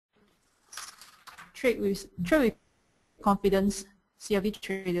Trade with Confidence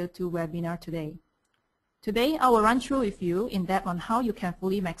CFDTrader 2 webinar today. Today, I will run through with you in depth on how you can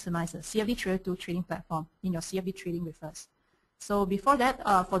fully maximize the CFDTrader 2 trading platform in your CFD trading with us. So before that,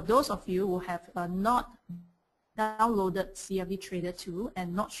 for those of you who have not downloaded CFDTrader 2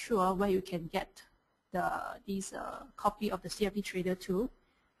 and not sure where you can get this copy of the CFDTrader 2,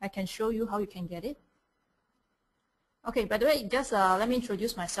 I can show you how you can get it. Okay, by the way, just let me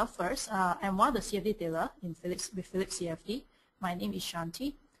introduce myself first. I'm one of the CFD dealer with Phillip CFD. My name is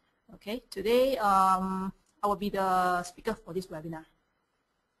Shanti. Okay, today I will be the speaker for this webinar.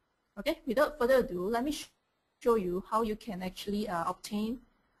 Okay, without further ado, let me show you how you can actually obtain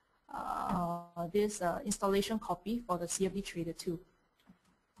this installation copy for the CFDTrader 2.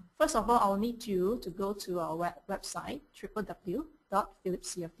 First of all, I'll need you to go to our website,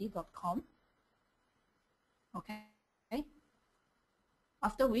 www.phillipcfd.com. Okay.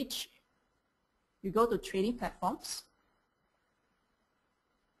 After which, you go to trading platforms.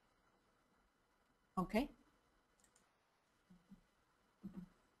 Okay.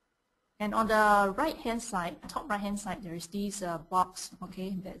 And on the right-hand side, top right-hand side, there is this box,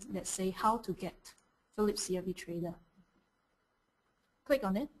 okay, that say how to get Phillip CFDTrader. Click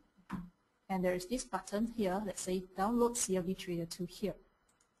on it, and there is this button here that say download CFDTrader 2 here.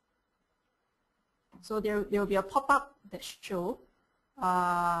 So there will be a pop-up that show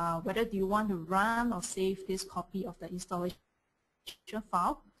whether do you want to run or save this copy of the installation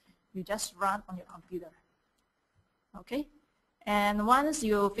file. You just run on your computer. Okay, and once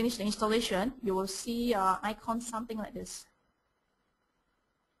you finish the installation, you will see icon something like this.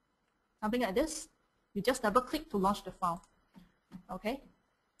 Something like this. You just double click to launch the file. Okay,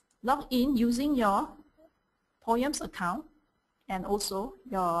 log in using your Poems account and also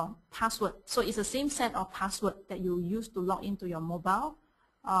your password. So it's the same set of password that you use to log into your mobile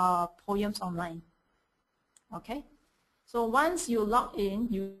Poems online. Okay, so once you log in,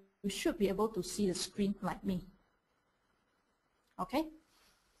 you should be able to see the screen like me. Okay.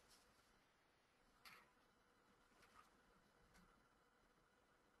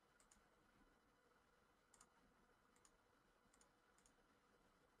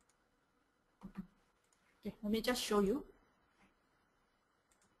 Okay, let me just show you.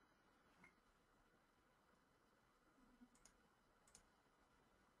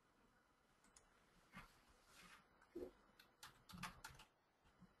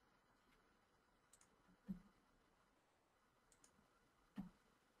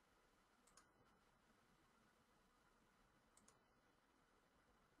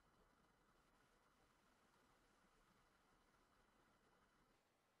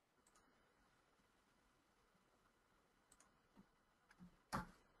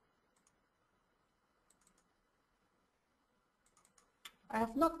 I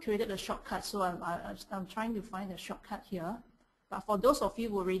have not created a shortcut, so I'm trying to find a shortcut here. But for those of you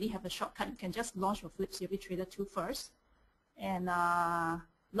who already have a shortcut, you can just launch your Phillip CFDTrader 2 first and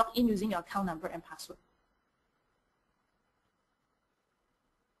log in using your account number and password.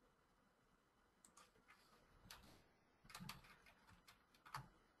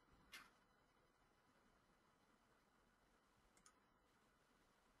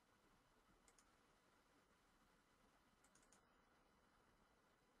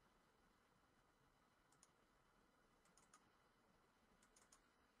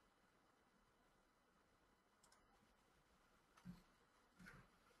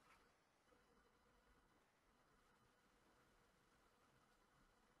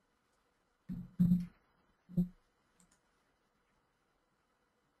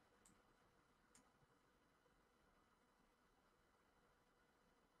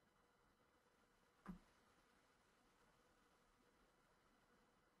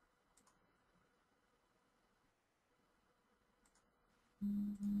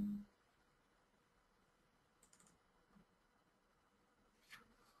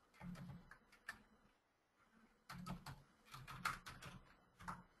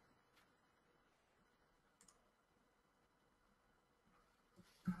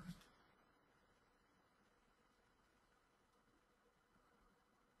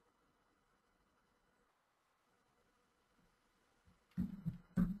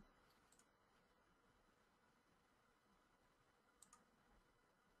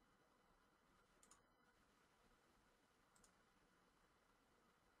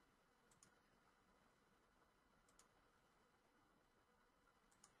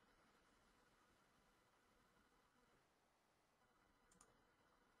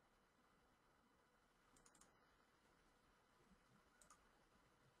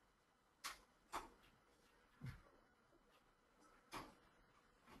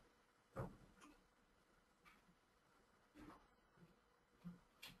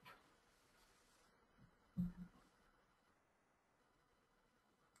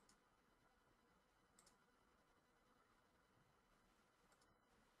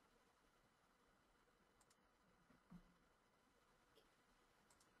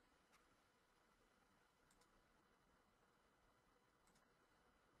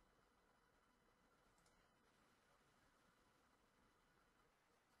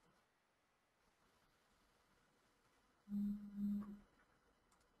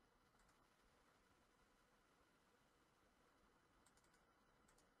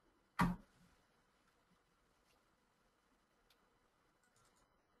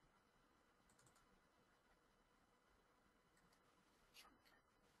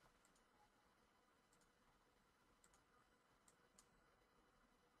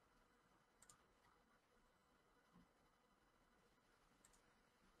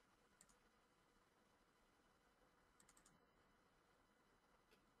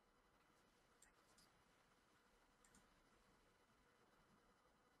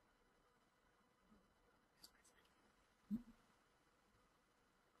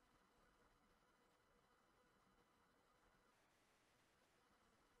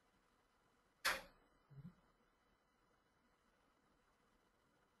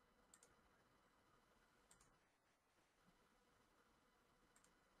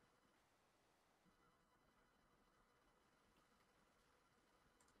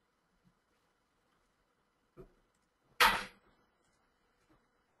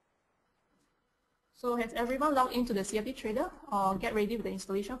 So has everyone logged into the CFDTrader or get ready with the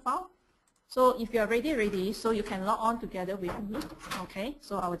installation file? So if you are ready, so you can log on together with me. Okay,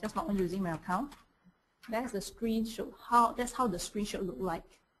 so I will just log on using my account. That's the screenshot. That's how the screen should look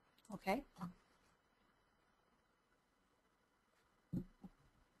like. Okay.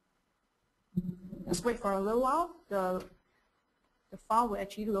 Just wait for a little while. The file will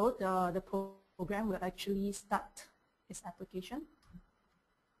actually load. The program will actually start its application.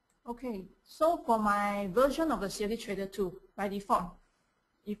 Okay, so for my version of the CFDTrader 2, by default,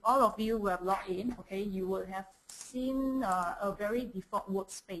 if all of you have logged in, okay, you will have seen a very default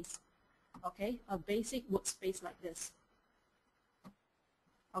workspace, okay, a basic workspace like this.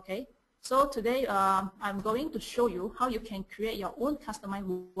 Okay, so today I'm going to show you how you can create your own customized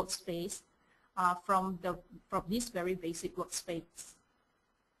workspace from this very basic workspace.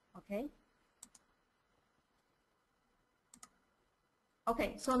 Okay.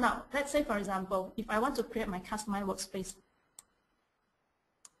 Okay, so now let's say, for example, if I want to create my customized workspace,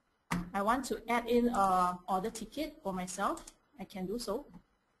 I want to add in an order ticket for myself. I can do so.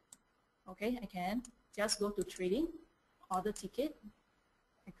 Okay, I can just go to Trading, Order Ticket,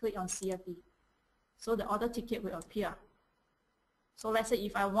 and click on CFD. So the order ticket will appear. So let's say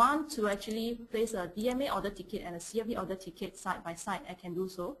if I want to actually place a DMA order ticket and a CFD order ticket side by side, I can do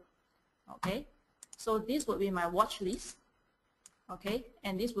so. Okay, so this would be my watch list. Okay,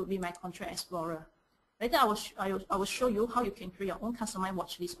 and this will be my Contract Explorer. Later I will show you how you can create your own customized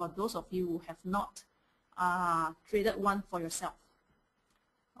watch list for those of you who have not created one for yourself.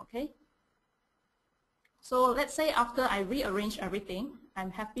 Okay, so let's say after I rearrange everything,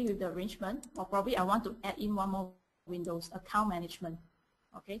 I'm happy with the arrangement, or probably I want to add in one more windows, account management.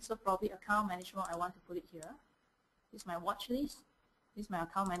 Okay, so probably account management, I want to put it here. This is my watch list, this is my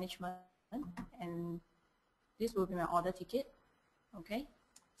account management, and this will be my order ticket. Okay,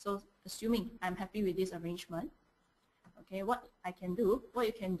 so assuming I'm happy with this arrangement, okay, what you can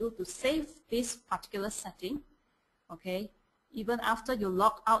do to save this particular setting, okay, even after you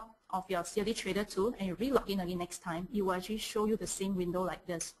log out of your CFDTrader 2 and you re-log in again next time, it will actually show you the same window like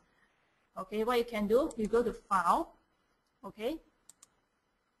this. Okay, what you can do, you go to File, okay,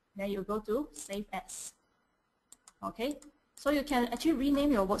 then you go to Save As. Okay, so you can actually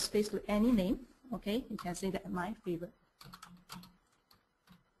rename your workspace to any name. Okay, you can say that my favorite.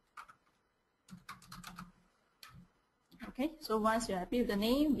 Okay, so once you're happy with the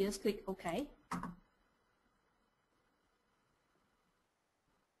name, you just click OK.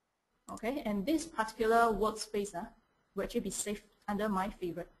 Okay, and this particular workspace will actually be saved under my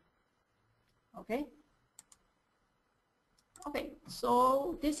favorite. Okay. Okay,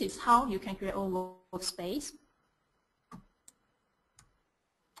 so this is how you can create your own workspace.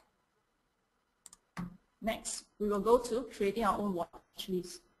 Next, we will go to creating our own watch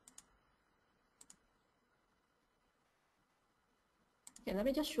list. Okay, let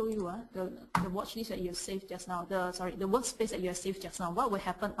me just show you the watch list that you have saved just now. The workspace that you have saved just now. What will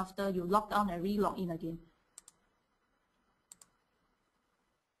happen after you log down and re-log in again?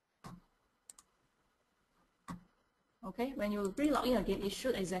 Okay, when you re-log in again, it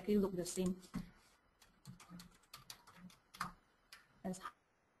should exactly look the same as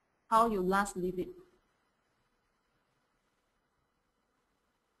how you last leave it.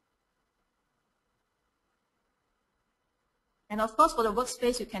 And of course, for the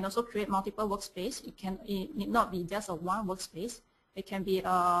workspace, you can also create multiple workspace. It need not be just a one workspace. It can be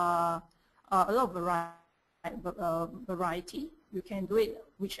a lot of variety. You can do it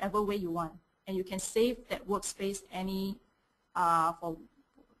whichever way you want, and you can save that workspace any for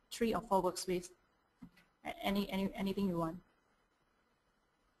 3 or 4 workspace. anything you want.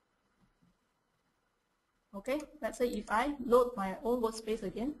 Okay, let's say if I load my own workspace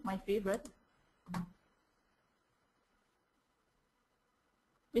again, my favorite,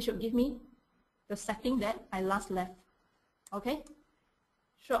 it should give me the setting that I last left. Okay,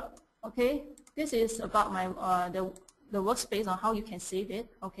 sure. Okay, this is about my the workspace on how you can save it.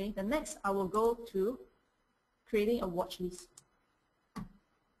 Okay, the next I will go to creating a watch list.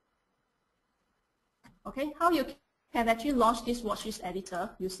 Okay, how you can actually launch this watch list editor?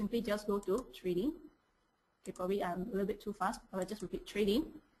 You simply just go to trading. Okay, probably I'm a little bit too fast. I will just repeat trading.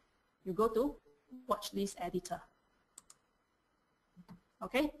 You go to watch list editor.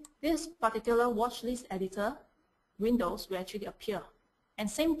 Okay, this particular watch list editor windows will actually appear. And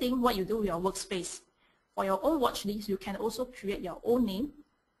same thing what you do with your workspace. For your own watch list, you can also create your own name,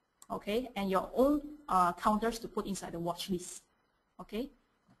 okay, and your own counters to put inside the watch list. Okay,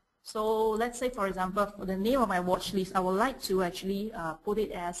 so let's say, for example, for the name of my watch list, I would like to actually put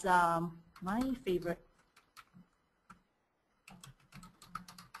it as my favorite.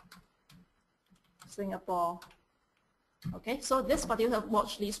 Singapore. Okay, so this particular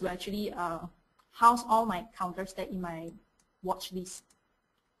watch list will actually house all my counters that in my watch list.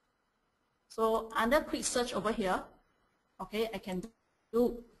 So under quick search over here, okay, I can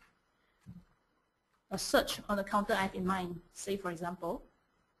do a search on the counter I have in mind. Say, for example,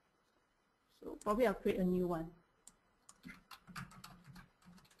 so probably I'll create a new one.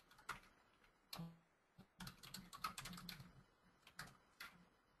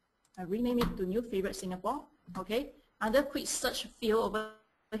 I rename it to new favorite Singapore. Okay, under quick search field over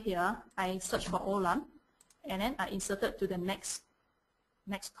here, I search for Olam, and then I insert it to the next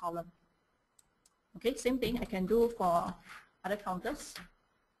column. Okay, same thing I can do for other counters.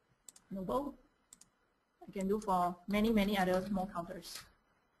 Noble. I can do for many other small counters.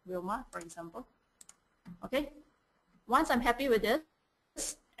 Wilma, for example. Okay, once I'm happy with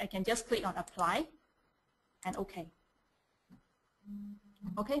this, I can just click on apply and OK.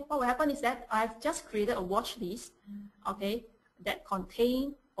 Okay, what will happen is that I've just created a watch list, okay, that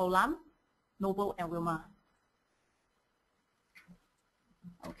contain Olam, Noble, and Wilma.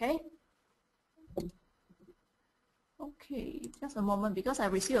 Okay. Okay, just a moment, because I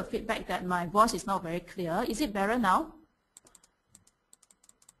received a feedback that my voice is not very clear. Is it better now?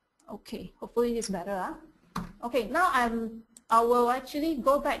 Okay, hopefully it's better. Huh? Okay, now I will actually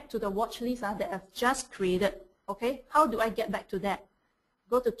go back to the watch list that I've just created. Okay, how do I get back to that?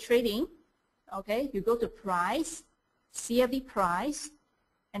 Go to trading, okay, you go to price, CFD price,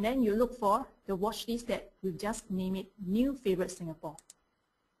 and then you look for the watch list that we've just named it new favorite Singapore.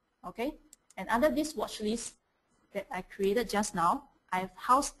 Okay, and under this watch list that I created just now, I've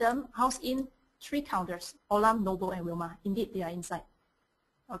housed in 3 counters, Olam, Noble, and Wilma. Indeed, they are inside.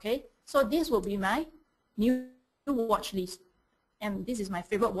 Okay, so this will be my new watch list, and this is my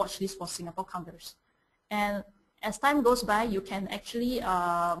favorite watch list for Singapore counters. And as time goes by, you can actually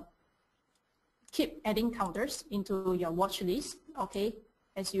keep adding counters into your watch list, okay,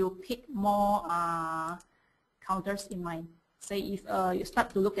 as you pick more counters in mind. Say if you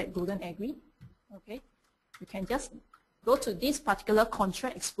start to look at Golden Agri, okay, you can just go to this particular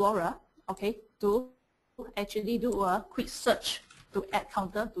contract explorer, okay, to actually do a quick search to add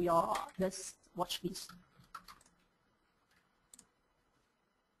counter to your this watch list.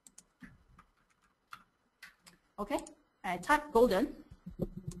 Okay, I type golden,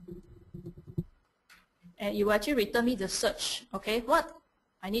 and it will actually return me the search. Okay, what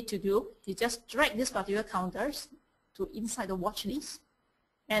I need to do is just drag these particular counters to inside the watch list,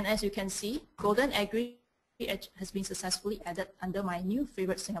 and as you can see, Golden Agri has been successfully added under my new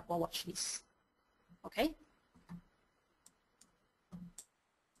favorite Singapore watch list. Okay,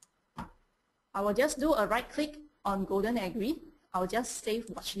 I will just do a right click on Golden Agri. I'll just save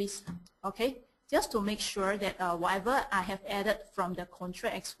watch list. Okay, just to make sure that whatever I have added from the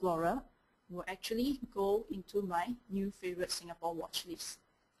Contract Explorer will actually go into my new favorite Singapore watch list.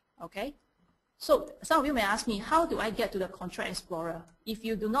 Okay, so some of you may ask me, how do I get to the Contract Explorer? If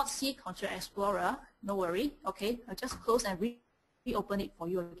you do not see Contract Explorer, no worry. Okay, I'll just close and reopen it for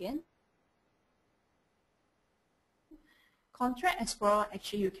you again. Contract Explorer,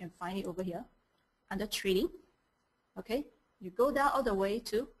 actually you can find it over here under Trading. Okay, you go down all the way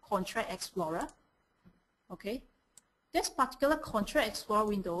to Contract Explorer. Okay, this particular Contract Explorer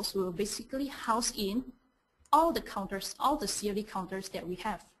windows will basically house in all the counters, all the CFD counters that we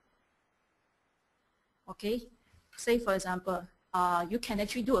have. Okay, say for example, you can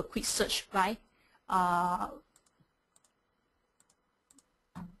actually do a quick search by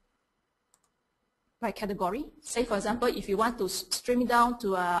category. Say for example, if you want to stream it down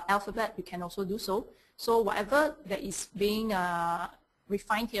to alphabet, you can also do so. So whatever that is being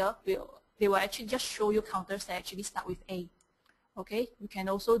refined here, they will actually just show you counters that actually start with A. Okay, you can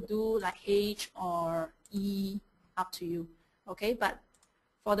also do like H or E, up to you. Okay, but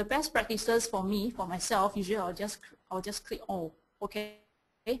for the best practices for me, for myself, usually I'll just click all. Okay,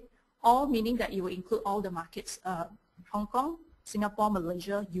 all meaning that it will include all the markets, Hong Kong, Singapore,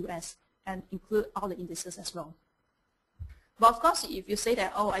 Malaysia, US, and include all the indices as well. But of course, if you say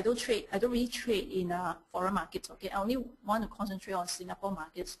that, oh, I don't really trade in foreign markets, okay, I only want to concentrate on Singapore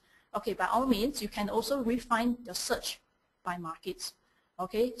markets, okay, by all means, you can also refine your search by markets,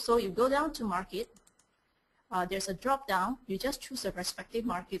 okay, so you go down to market, there's a drop down, you just choose the respective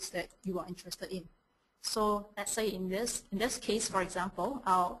markets that you are interested in. So let's say in this case, for example,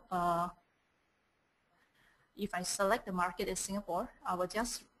 if I select the market as Singapore, I will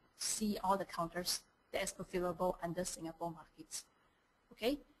just see all the counters that is available under Singapore markets.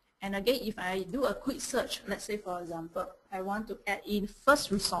 Okay, and again, if I do a quick search, let's say for example, I want to add in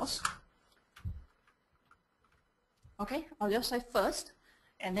first resource. Okay, I'll just say first,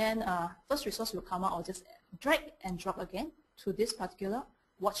 and then first resource will come out. I'll just drag and drop again to this particular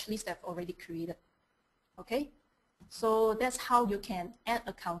watch list I've already created. Okay, so that's how you can add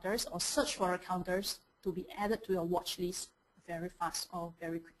counters or search for counters to be added to your watch list very fast or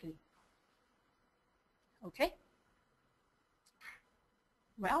very quickly. Okay,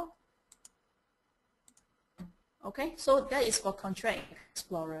 well, okay, so that is for Contract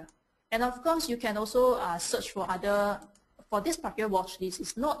Explorer. And of course, you can also search for for this particular watch list,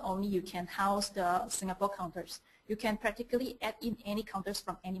 it's not only you can house the Singapore counters, you can practically add in any counters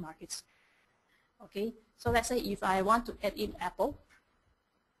from any markets. Okay, so let's say if I want to add in Apple,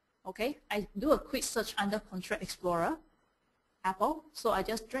 okay, I do a quick search under Contract Explorer, Apple, so I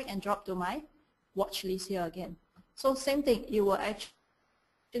just drag and drop to my watch list here again. So same thing, you will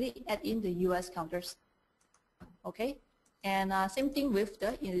actually add in the US counters. Okay, and same thing with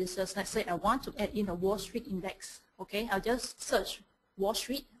the indices. Let's say I want to add in a Wall Street index. Okay, I'll just search Wall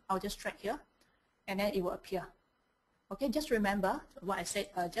Street, I'll just drag here, and then it will appear. Okay, just remember what I said,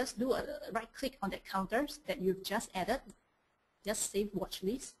 just do a right click on the counters that you've just added, just save watch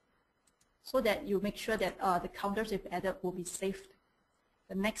list, so that you make sure that the counters you've added will be saved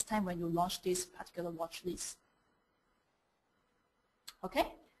the next time when you launch this particular watch list. Okay,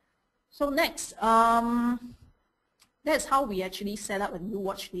 so next, that's how we actually set up a new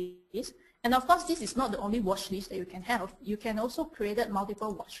watch list. And of course, this is not the only watch list that you can have. You can also create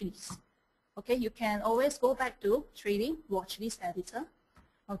multiple watch lists. Okay, you can always go back to Trading Watch List Editor.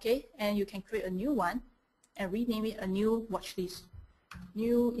 Okay, and you can create a new one and rename it a new watch list,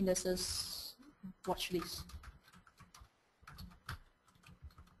 new indices watch list.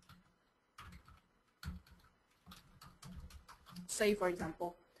 Say for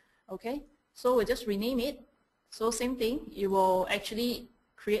example, okay, so we'll just rename it. So same thing, it will actually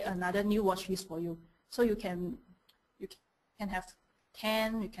create another new watch list for you. So you can have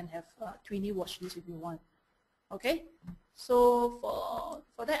 10, you can have 20 watch lists if you want. Okay, so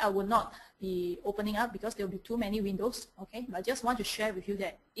for that I will not be opening up because there will be too many windows. Okay, but I just want to share with you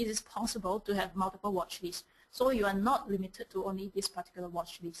that it is possible to have multiple watch lists. So you are not limited to only this particular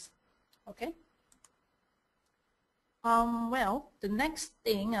watch list. Okay. Well, the next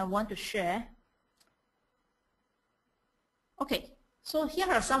thing I want to share. Okay, so here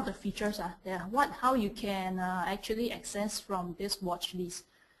are some of the features how you can actually access from this watch list.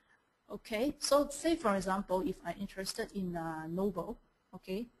 Okay, so say for example, if I'm interested in Noble,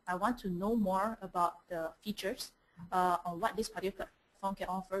 okay, I want to know more about the features on what this particular platform can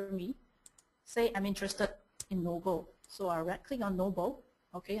offer me. Say I'm interested in Noble, so I right click on Noble.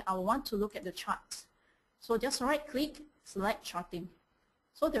 Okay, I want to look at the charts. So just right click, select charting.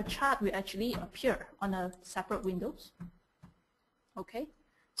 So the chart will actually appear on a separate windows. Okay,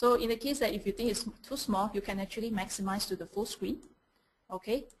 so in the case that if you think it's too small, you can actually maximize to the full screen.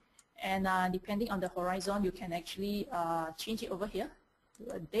 Okay, and depending on the horizon, you can actually change it over here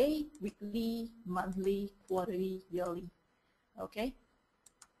to a day, weekly, monthly, quarterly, yearly. Okay,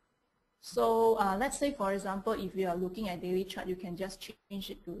 so let's say for example, if you are looking at daily chart, you can just change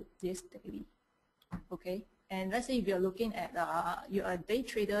it to this daily. Okay, and let's say if you're looking at you're a day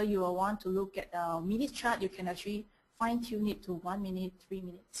trader, you will want to look at minute chart, you can actually fine-tune it to 1 minute, 3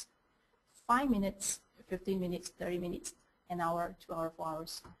 minutes, 5 minutes, 15 minutes, 30 minutes, an hour, 2 hours, 4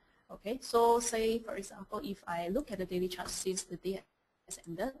 hours. Okay, so say for example, if I look at the daily chart since the day has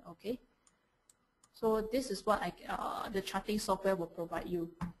ended, okay, so this is what the charting software will provide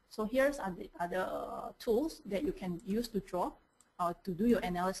you. So here's the other tools that you can use to draw or to do your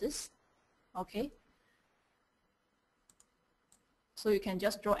analysis. Okay, so you can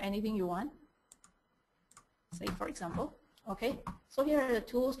just draw anything you want. say for example. Okay, so here are the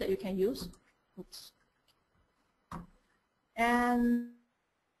tools that you can use. Oops. And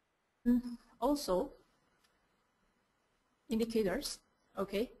also indicators.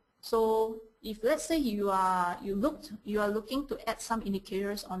 Okay, so if let's say you are looking to add some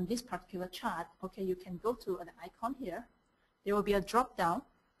indicators on this particular chart, okay, you can go to the icon here. There will be a drop down.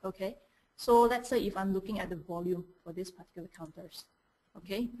 Okay, so let's say if I'm looking at the volume for this particular counters,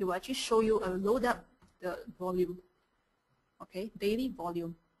 okay, it will actually show you a load up the volume. Okay, daily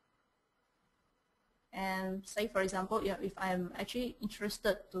volume. And say for example, yeah, if I'm actually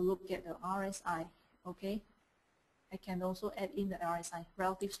interested to look at the RSI, okay, I can also add in the RSI,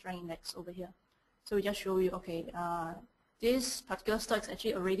 relative strength index over here. So we just show you, okay, this particular stock is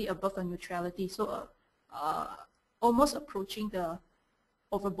actually already above the neutrality, so almost approaching the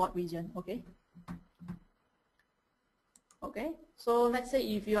overbought region. Okay. Okay. So let's say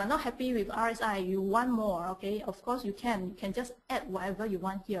if you are not happy with RSI, you want more. Okay. Of course you can. You can just add whatever you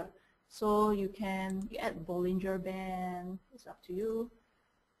want here. So you can add Bollinger Band. It's up to you.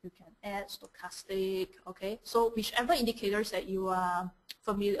 You can add stochastic. Okay. So whichever indicators that you are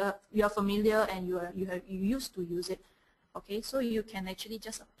familiar and you used to use it. Okay. So you can actually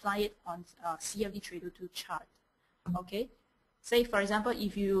just apply it on CFDTrader 2 chart. Okay. Say for example,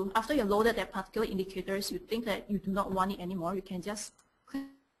 if you after you loaded that particular indicators, you think that you do not want it anymore, you can just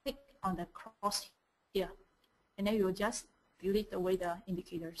click on the cross here, and then you will just delete away the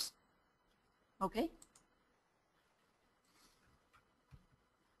indicators. Okay.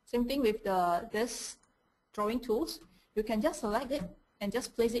 Same thing with this drawing tools. You can just select it and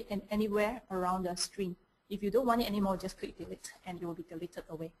just place it in anywhere around the screen. If you don't want it anymore, just click delete, and it will be deleted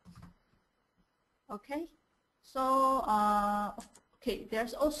away. Okay. So, okay,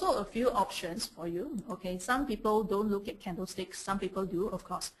 there's also a few options for you. Okay, some people don't look at candlesticks, some people do, of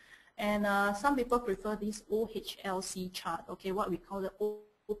course. And some people prefer this OHLC chart, okay, what we call the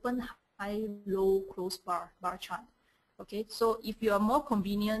open, high, low, close bar chart. Okay, so if you are more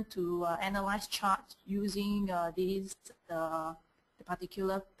convenient to analyze charts using these the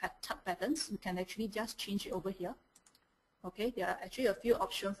particular patterns, you can actually just change it over here. Okay, there are actually a few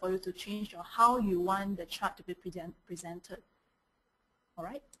options for you to change or how you want the chart to be presented. All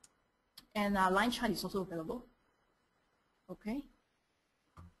right, and line chart is also available. Okay,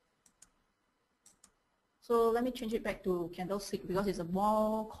 so let me change it back to candlestick because it's a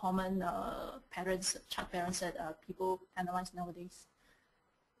more common chart patterns that people analyze nowadays.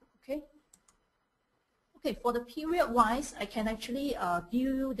 Okay. Okay, for the period wise, I can actually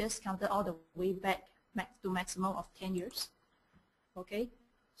view this counter all the way back to maximum of 10 years. Okay,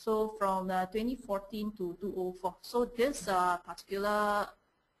 so from 2014 to 2004. So this particular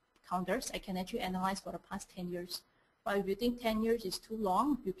counters, I can actually analyze for the past 10 years. But if you think 10 years is too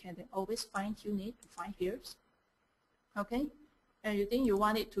long, you can always fine tune it to 5 years. Okay, and you think you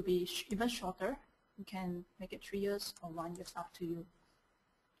want it to be even shorter, you can make it 3 years or 1 year, up to you.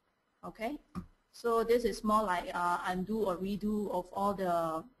 Okay, so this is more like undo or redo of all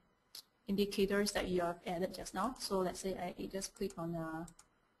the indicators that you have added just now. So let's say I just click on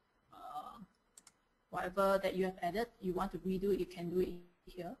whatever that you have added. You want to redo it, you can do it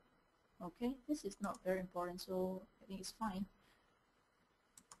here. Okay, this is not very important, so I think it's fine.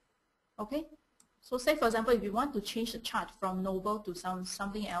 Okay, so say for example, if you want to change the chart from Noble to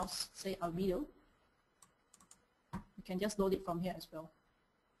something else, say a video, you can just load it from here as well.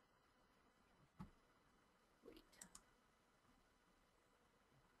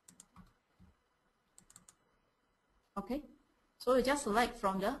 Okay, so you just select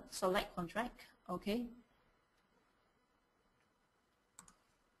from the select contract. Okay,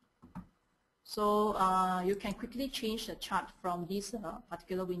 so you can quickly change the chart from these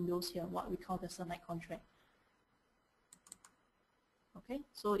particular windows here, what we call the select contract. Okay,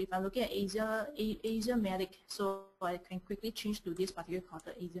 so if I'm looking at Asia Medic, so I can quickly change to this particular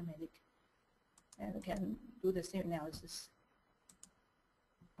counter, Asia Medic, and I can do the same analysis.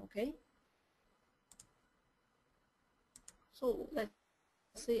 Okay. So let's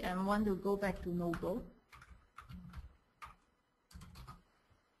say I want to go back to Noble.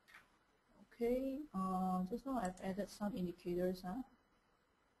 Okay, just now I've added some indicators.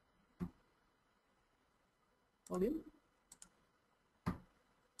 Volume,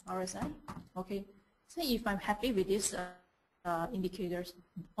 RSI. Okay, say if I'm happy with these indicators,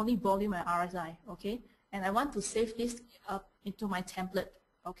 only volume and RSI. Okay, and I want to save this up into my template.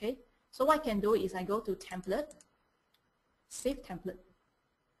 Okay, so what I can do is I go to template. Save template.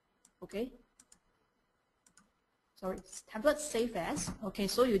 Okay. Sorry, template save as. Okay,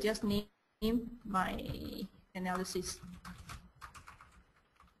 so you just name my analysis.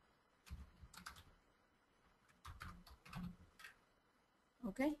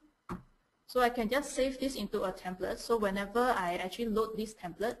 Okay. So I can just save this into a template. So whenever I actually load this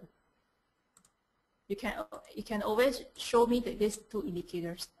template, it can always show me these two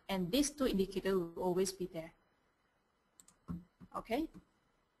indicators, and these two indicators will always be there. Okay.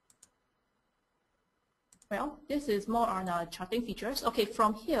 Well, this is more on our charting features. Okay,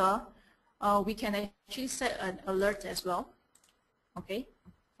 from here, we can actually set an alert as well. Okay,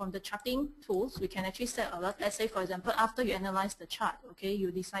 from the charting tools, we can actually set alert. Let's say, for example, after you analyze the chart, okay,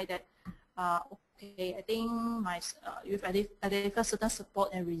 you decide that, okay, I think you've identified certain support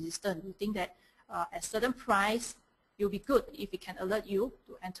and resistance. You think that at certain price, it will be good if it can alert you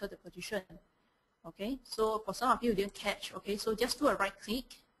to enter the position. Okay, so for some of you didn't catch, okay, so just do a right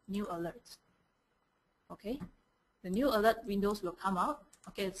click, new alert. Okay, the new alert windows will come out.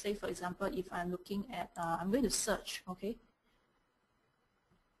 Okay, let's say for example, if I'm looking at, I'm going to search, okay.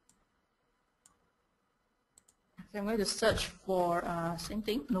 So I'm going to search for same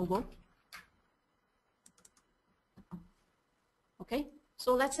thing, Noble. Okay,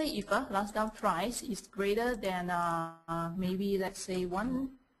 so let's say if last down price is greater than maybe let's say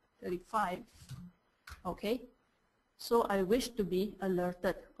 135, okay, so I wish to be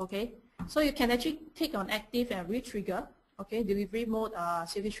alerted. Okay, so you can actually click on active and re-trigger, okay, delivery mode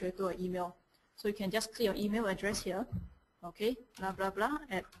CFDTrader to an email. So you can just click your email address here, okay, blah blah blah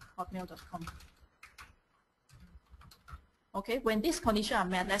at hotmail.com. Okay, when these conditions are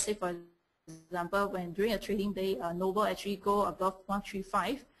met, let's say for example, when during a trading day, Noble actually go above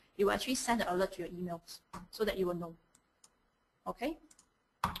 135, it will actually send an alert to your emails so that you will know. Okay.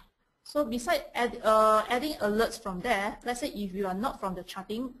 So besides adding alerts from there, let's say if you are not from the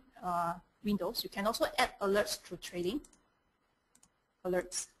charting windows, you can also add alerts through trading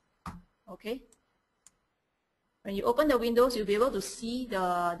alerts. Okay. When you open the windows, you'll be able to see the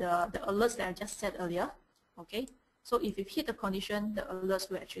alerts that I just said earlier. Okay. So if you hit the condition, the alerts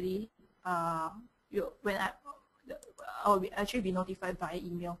will actually I'll actually be notified via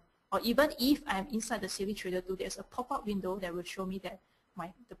email. Or even if I'm inside the CFDTrader tool, there's a pop-up window that will show me that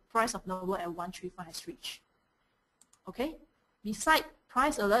the price of Noble at 135 has reached. Okay. Beside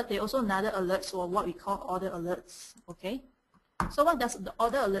price alert, there are also another alerts, or what we call order alerts. Okay. So what does the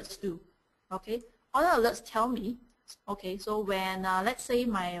order alerts do? Okay. Order alerts tell me, okay, so when let's say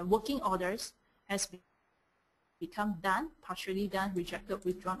my working orders has become done, partially done, rejected,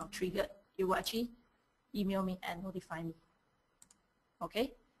 withdrawn, or triggered, it will actually email me and notify me.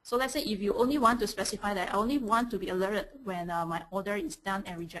 Okay, so let's say if you only want to specify that I only want to be alerted when my order is done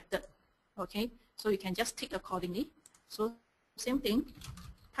and rejected. Okay, so you can just tick accordingly. So same thing,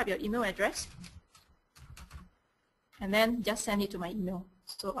 type your email address and then just send it to my email.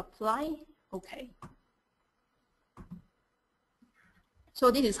 So apply, okay.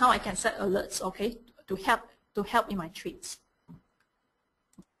 So this is how I can set alerts, okay, to help in my trades.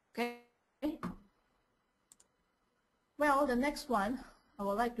 Okay. Well, the next one I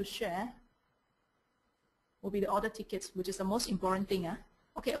would like to share will be the order tickets, which is the most important thing.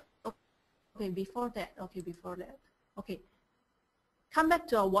 Okay. Before that. Okay. Come back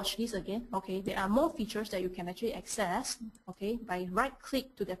to our watch list again. Okay. There are more features that you can actually access. Okay. By right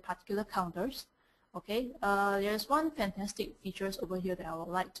click to the particular counters. Okay. There's one fantastic features over here that I would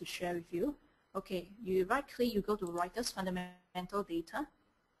like to share with you. Okay. You right click. You go to Reuters fundamental data.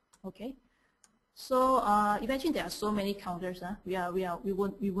 Okay. So imagine there are so many counters. We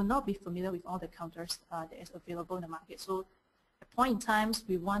will not be familiar with all the counters that is available in the market. So at point in times,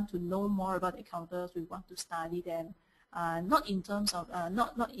 we want to know more about the counters. We want to study them, not in terms of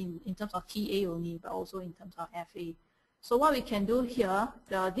not in terms of TA only, but also in terms of FA. So what we can do here,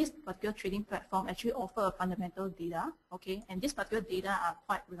 this particular trading platform actually offer a fundamental data. Okay, and this particular data are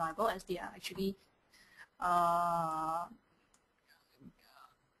quite reliable as they are actually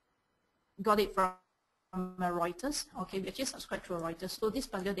got it from Reuters. Okay, we actually subscribe to Reuters, so this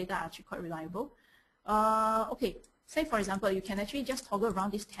particular data are actually quite reliable. Okay, say for example, you can actually just toggle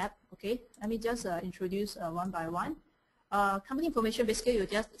around this tab. Okay, let me just introduce one by one. Company information, basically will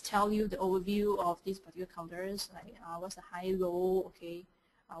just tell you the overview of these particular counters, like what's the high, low, okay,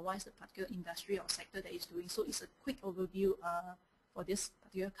 what is the particular industry or sector that is doing. So it's a quick overview for this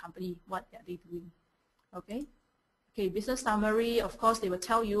particular company, what are they doing. Okay. Okay, business summary, of course, they will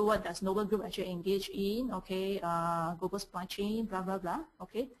tell you what does Noble Group actually engage in, okay, global supply chain, blah, blah, blah,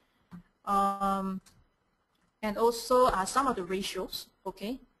 okay. And also some of the ratios,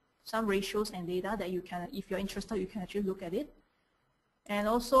 okay, some ratios and data that you can, if you're interested, you can actually look at it. And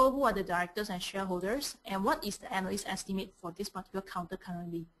also, who are the directors and shareholders, and what is the analyst estimate for this particular counter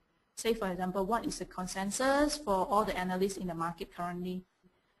currently. Say, for example, what is the consensus for all the analysts in the market currently.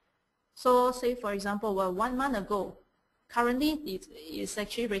 So say for example, well, 1 month ago, currently it is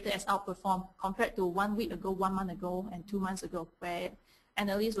actually rated as outperform compared to 1 week ago, 1 month ago, and 2 months ago, where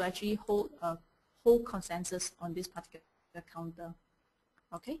analysts will actually hold a whole consensus on this particular counter.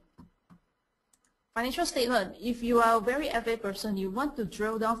 Okay. Financial statement. If you are a very FA person, you want to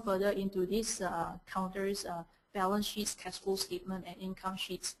drill down further into these counters, balance sheets, cash flow statement, and income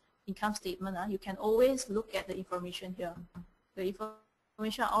statement. You can always look at the information here. The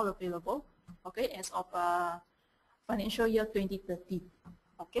information are all available. Okay, as of financial year 2030.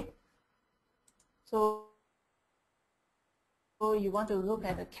 Okay. So you want to look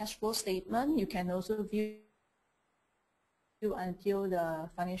at the cash flow statement. You can also view until the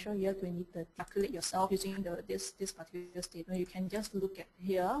financial year 2030. Calculate yourself using this particular statement. You can just look at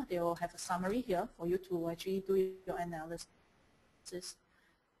here. They will have a summary here for you to actually do your analysis.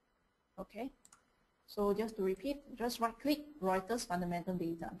 Okay. So just to repeat, just right click Reuters fundamental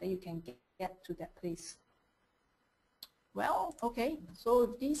data. Then you can get to that place. Well, okay.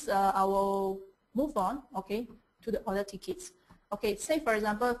 So this I will move on. Okay, to the order tickets. Okay, say for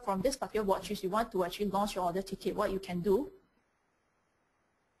example from this particular watch list you want to actually launch your order ticket. What you can do?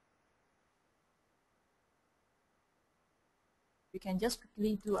 You can just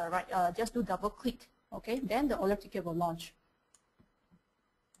quickly do just do double click, okay, then the order ticket will launch.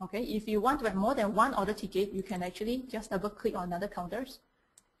 Okay, if you want to have more than one order ticket, you can actually just double click on another counters,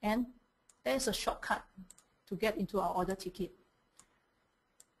 and there's a shortcut to get into our order ticket.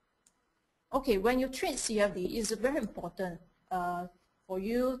 Okay, when you trade CFD, it's very important for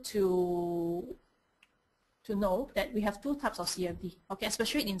you to know that we have two types of CFD. Okay,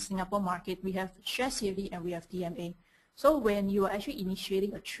 especially in Singapore market, we have share CFD and we have DMA. So when you are actually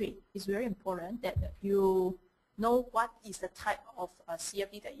initiating a trade, it's very important that you know what is the type of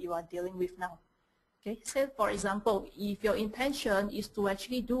CFD that you are dealing with now. Okay, say for example, if your intention is to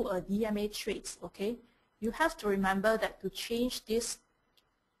actually do a DMA trades, okay, you have to remember that to change this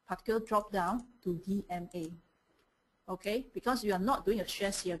particular drop down to DMA. Okay, because you are not doing a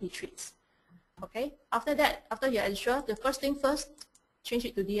share CFD trades. Okay, after that, after you ensure, the first thing first, change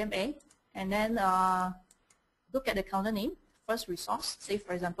it to DMA, and then look at the counter name, first resource. Say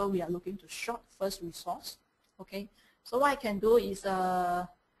for example, we are looking to short first resource. Okay, so what I can do is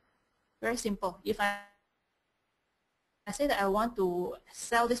very simple. If I say that I want to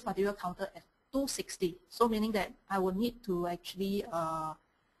sell this particular counter at 260, so meaning that I will need to actually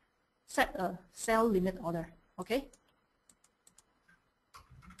set a sell limit order. Okay,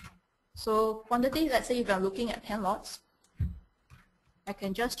 so quantity, let's say if I'm looking at 10 lots, I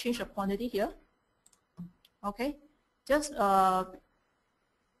can just change the quantity here. Okay, just the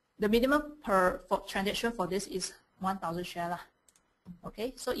minimum per transaction for this is 1,000 share.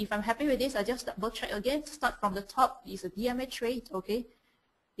 Okay, so if I'm happy with this, I just double check again. Start from the top. Is a DMA trade. Okay,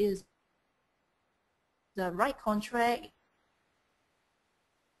 is the right contract,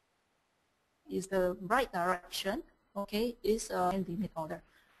 is the right direction. Okay, is a limit order.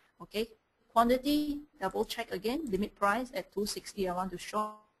 Okay, quantity, double check again. Limit price at 260. I want to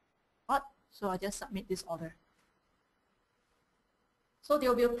short. So I just submit this order. So there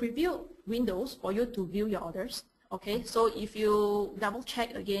will be a preview windows for you to view your orders. Okay, so if you double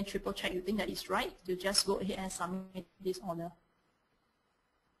check again, triple check, you think that is right, you just go ahead and submit this order.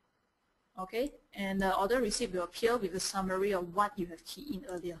 Okay, and the order receipt will appear with a summary of what you have keyed in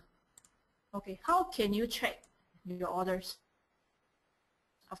earlier. Okay, how can you check your orders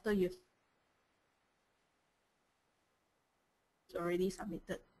after you've already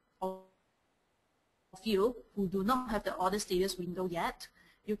submitted? Of you who do not have the order status window yet,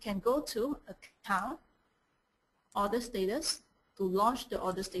 you can go to account, order status to launch the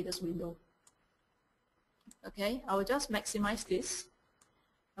order status window. Okay, I will just maximize this.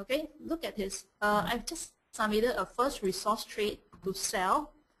 Okay, look at this. I've just submitted a first resource trade to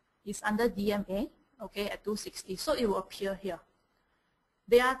sell. It's under DMA, okay, at 260. So it will appear here.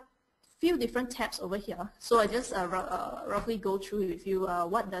 There are few different tabs over here. So I just roughly go through with you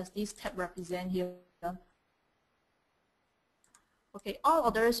what does this tab represent here. Okay, all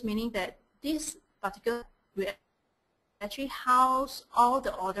orders, meaning that this particular will actually house all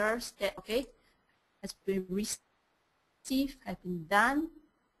the orders that, okay, has been received, has been done,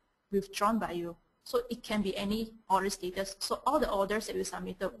 withdrawn by you. So it can be any order status. So all the orders that we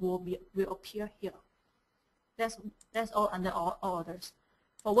submitted will appear here. That's all under all orders.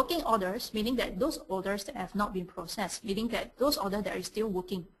 For working orders, meaning that those orders that have not been processed, meaning that those orders that are still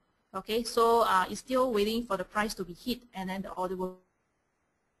working. Okay, so it's still waiting for the price to be hit, and then the order will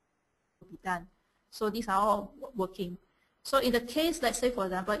be done. So these are all working. So in the case, let's say for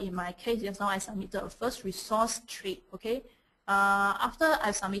example, in my case just now, I submitted a first resource trade. Okay, after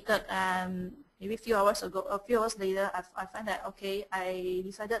I submitted, maybe a few hours ago, a few hours later, I find that, okay, I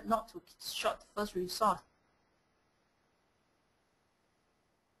decided not to short first resource.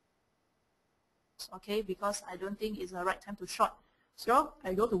 Okay, because I don't think it's the right time to short. So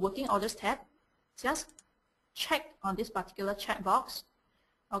I go to Working Orders tab, just check on this particular checkbox,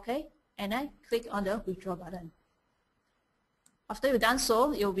 okay, and I click on the withdraw button. After you've done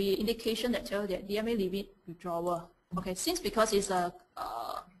so, it will be indication that tells you that DMA limit withdrawal. Okay, since because it's the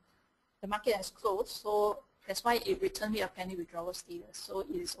market has closed, so that's why it returned me a pending withdrawal status. So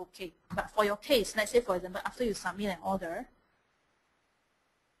it is okay. But for your case, let's say for example, after you submit an order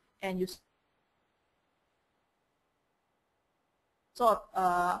and you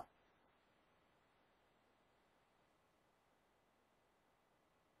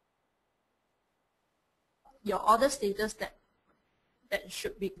your order status that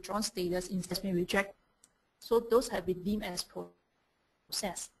should be withdrawn status instead has been rejected. So those have been deemed as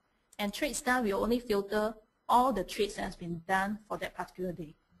processed. And trades done will only filter all the trades that has been done for that particular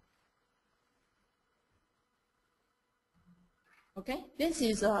day. Okay, this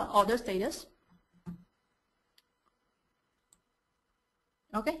is order status.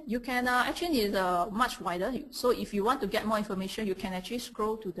 Okay, you can actually it's much wider. So if you want to get more information, you can actually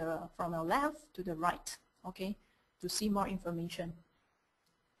scroll to from your left to the right. Okay, to see more information.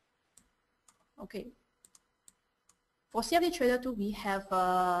 Okay, for CFDTrader 2, we have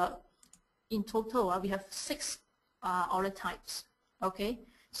in total we have 6 order types. Okay,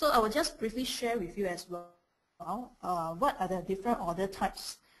 so I will just briefly share with you as well what are the different order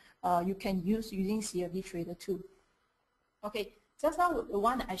types you can use using CFDTrader 2. Okay, just now the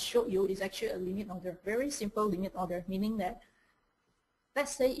one that I showed you is actually a limit order, very simple limit order, meaning that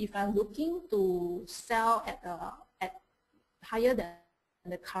let's say if I'm looking to sell at higher than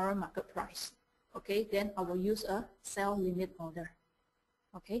the current market price, okay, then I will use a sell limit order.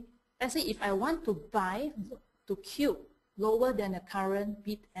 Okay, let's say if I want to buy to queue lower than the current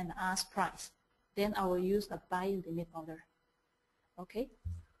bid and ask price, then I will use a buy limit order. Okay.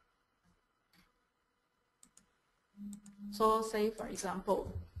 So say for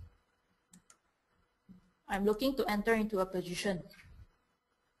example, I'm looking to enter into a position.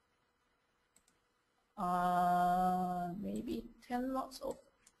 Maybe 10 lots of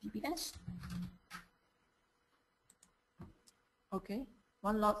DBS. Okay,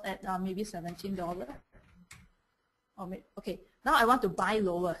 one lot at maybe $17. Or maybe, okay, now I want to buy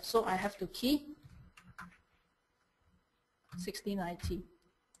lower, so I have to key 1690.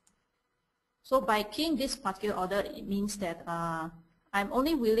 So by keying this particular order, it means that I'm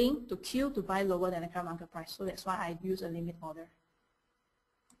only willing to queue to buy lower than the current market price. So that's why I use a limit order.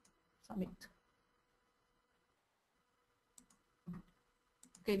 Submit.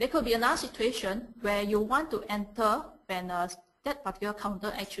 Okay, there could be another situation where you want to enter when that particular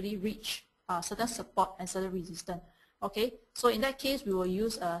counter actually reach certain support and certain resistance. Okay, so in that case, we will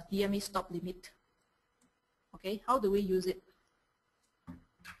use a DMA stop limit. Okay, how do we use it?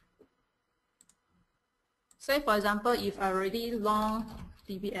 Say for example, if I already long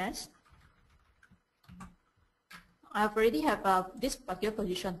DBS, I already have this particular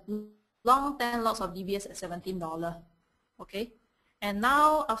position, long 10 lots of DBS at $17. Okay, and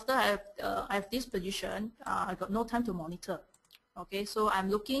now after I have this position, I got no time to monitor. Okay, so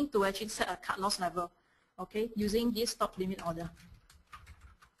I'm looking to actually set a cut loss level. Okay, using this stop limit order.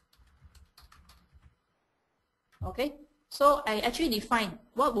 Okay, so I actually define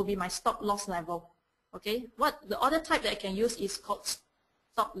what will be my stop loss level. Okay, what the order type that I can use is called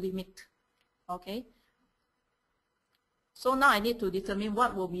stop limit. Okay, so now I need to determine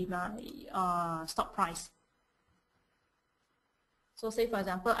what will be my stop price. So say for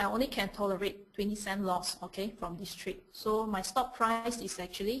example, I only can tolerate 20-cent loss, okay, from this trade. So my stop price is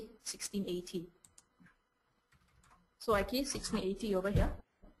actually 1680. So I keep 1680 over here.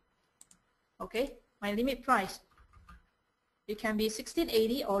 Okay, my limit price, it can be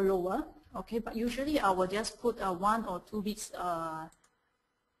 1680 or lower. Okay, but usually I will just put 1 or 2 bits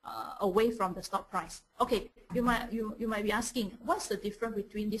away from the stop price. Okay, you might be asking, what's the difference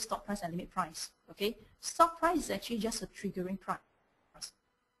between this stop price and limit price? Okay, stop price is actually just a triggering price,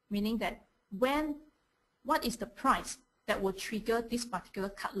 meaning that what is the price that will trigger this particular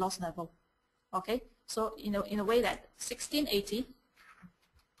cut loss level? Okay, so in a way that 1680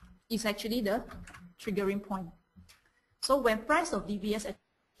 is actually the triggering point. So when price of DBS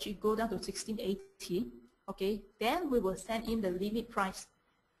actually go down to 1680, okay, then we will send in the limit price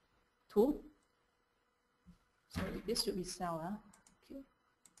to, so this should be sell, okay,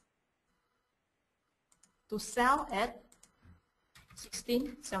 to sell at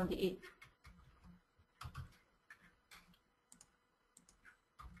 1678.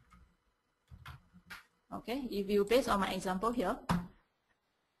 Okay, if you base on my example here,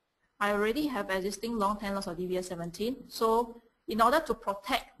 I already have existing long 10 loss of DBS 17. So in order to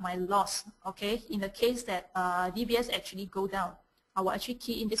protect my loss, okay, in the case that DBS actually go down, I will actually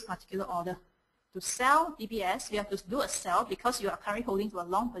key in this particular order. To sell DBS, you have to do a sell because you are currently holding to a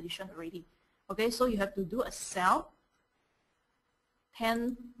long position already. Okay, so you have to do a sell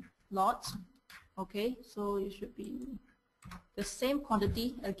 10 lots. Okay, so it should be the same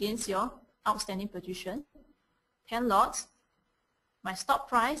quantity against your outstanding position. 10 lots. My stop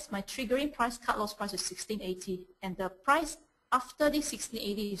price, my triggering price, cut loss price is 1680, and the price after this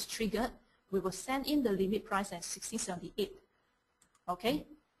 1680 is triggered, we will send in the limit price at 1678. Okay.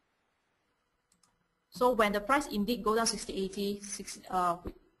 So when the price indeed go down 1680,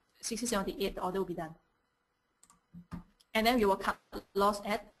 1678, the order will be done. And then we will cut loss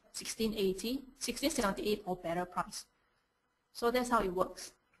at 1680, 1678 or better price. So that's how it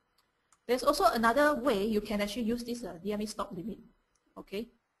works. There's also another way you can actually use this DMA stop limit. Okay.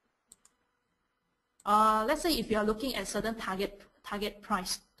 Let's say if you are looking at certain target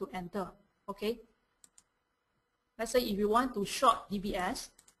price to enter. Okay. Let's say if you want to short DBS,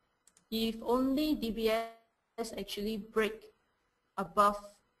 if only DBS actually break above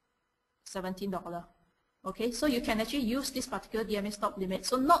 $17. Okay, so you can actually use this particular DMA stop limit.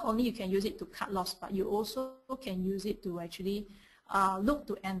 So not only you can use it to cut loss, but you also can use it to actually look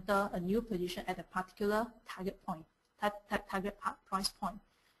to enter a new position at a particular target point, target price point.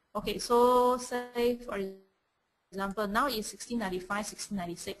 Okay, so say for example, now it's 1695,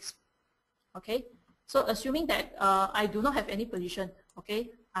 1696. Okay, so assuming that I do not have any position,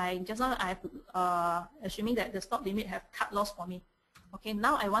 okay, assuming that the stop limit have cut loss for me. Okay,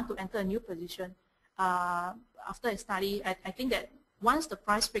 now I want to enter a new position. After I study, I think that once the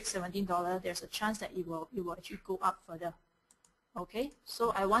price breaks $17, there's a chance that it will actually go up further. Okay,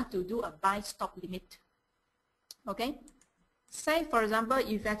 so I want to do a buy stop limit. Okay, say for example,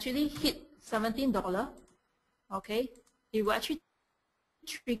 if actually hit $17, okay, it will actually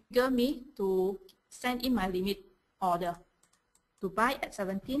trigger me to send in my limit order to buy at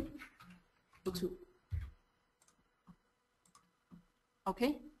 17.02.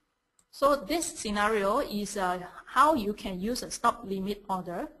 Okay, so this scenario is how you can use a stop limit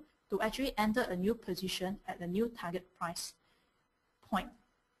order to actually enter a new position at the new target price point.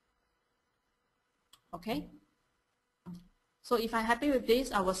 Okay, so if I'm happy with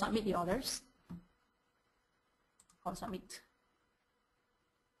this, I will submit the orders. Or submit.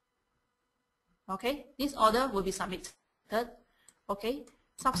 Okay, this order will be submitted. Okay,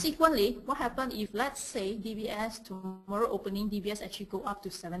 subsequently, what happens if, let's say, DBS tomorrow opening, DBS actually go up to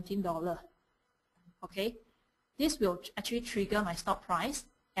 $17? Okay, this will actually trigger my stop price,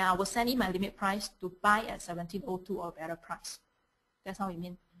 and I will send in my limit price to buy at 17.02 or better price. That's how we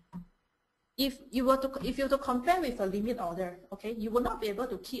mean. If you were to compare with a limit order, okay, you will not be able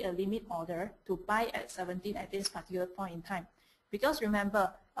to key a limit order to buy at 17 at this particular point in time, because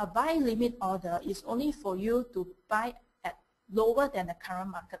remember, a buy limit order is only for you to buy at lower than the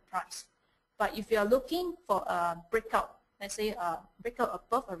current market price. But if you are looking for a breakout, let's say a breakout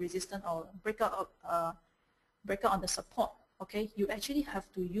above a resistance or breakout on the support, okay, you actually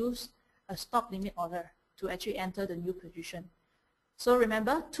have to use a stop limit order to actually enter the new position. So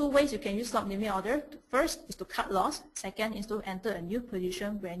remember, two ways you can use stop limit order. First is to cut loss. Second is to enter a new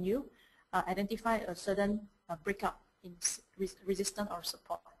position when you identify a certain breakout in resistance or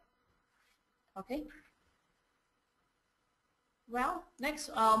support. Okay. Well, next,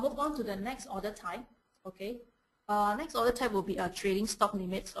 move on to the next order type. Okay. Next order type will be a trading stop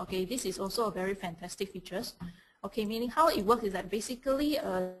limits. Okay, this is also a very fantastic features. Okay, meaning how it works is that basically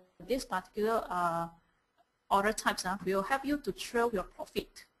this particular order types will help you to trail your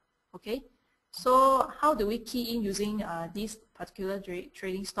profit. Okay, so how do we key in using this particular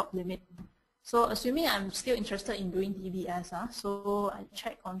trading stop limit? So assuming I'm still interested in doing DBS, so I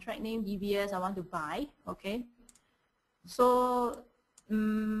check contract name DBS, I want to buy. Okay, so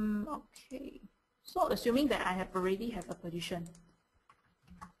okay, so assuming that I already have a position,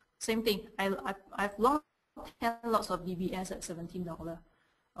 same thing. I've long 10 lots of DBS at $17.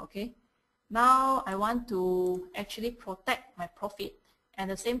 Okay. Now I want to actually protect my profit. At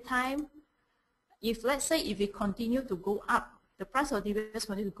the same time, if let's say if it continue to go up, the price of DBS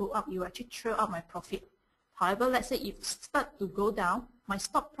continue to go up, you actually trail out my profit. However, let's say if it start to go down, my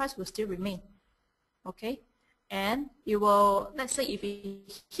stop price will still remain. Okay, and it will, let's say if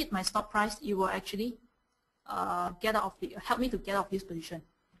it hit my stop price, it will actually help me to get out of this position.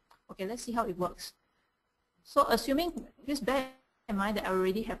 Okay, let's see how it works. So assuming this bear in mind that I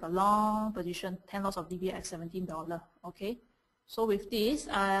already have a long position, 10 lots of DBS at $17. Okay, So with this,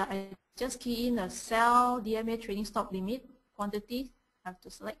 I just key in a sell DMA trading stop limit quantity. I have to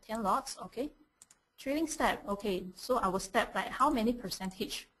select 10 lots, okay. Trading step, okay. So I will step like how many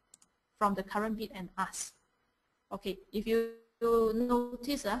percentage from the current bid and ask. Okay, if you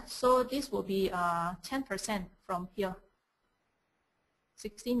notice, so this will be 10% from here,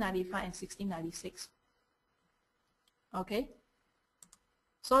 1695 and 1696. Okay,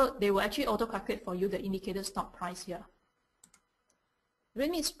 so they will actually auto-calculate for you the indicated stop price here.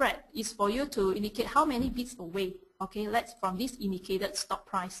 Limit spread is for you to indicate how many bids away. Okay, let's from this indicated stop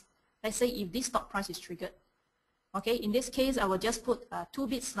price. Let's say if this stop price is triggered. Okay, in this case, I will just put 2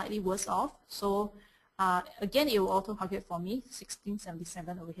 bids slightly worse off. So again, it will auto-calculate for me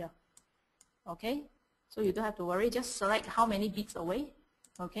 1677 over here. Okay, so you don't have to worry. Just select how many bids away.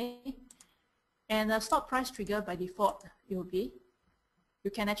 Okay, and the stop price trigger by default, it will be,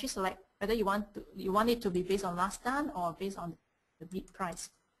 you can actually select whether you want it to be based on last done or based on the bid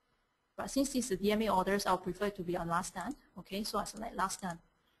price. But since this is DMA orders, I'll prefer it to be on last done. Okay, so I select last done.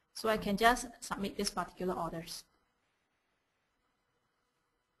 So I can just submit this particular orders.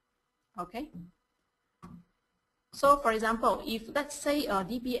 Okay. So for example, if let's say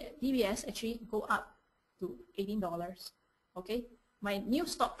DBS actually go up to $18, okay, my new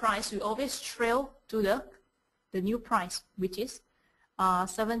stop price will always trail to the new price, which is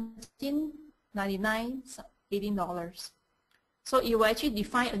 $17.99, $18. So it will actually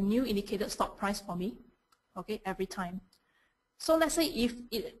define a new indicated stop price for me, okay, every time. So let's say if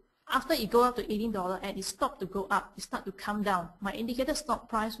after it go up to $18 and it stopped to go up, it start to come down, my indicated stop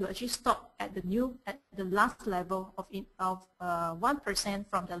price will actually stop at the last level of 1%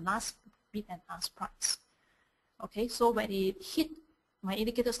 from the last bid and ask price. Okay, so when it hit my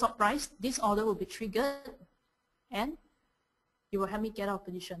indicated stop price, this order will be triggered and it will help me get out of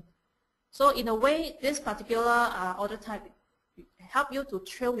position. So in a way, this particular order type help you to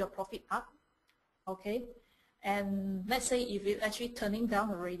trail your profit up. Okay, and let's say if it's actually turning down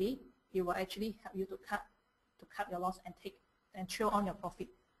already, it will actually help you to cut your loss and trail on your profit.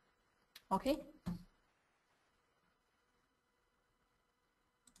 Okay.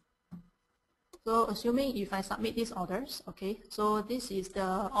 So assuming if I submit these orders, okay, so this is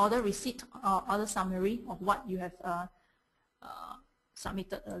the order receipt or order summary of what you have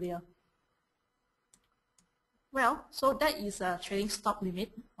submitted earlier. Well, so that is a trading stop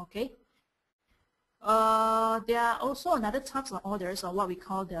limit, okay. There are also another types of orders, or what we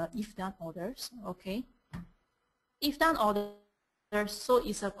call the if done orders, okay. If done orders, so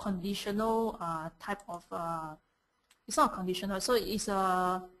it's a conditional type of, it's not conditional, so it's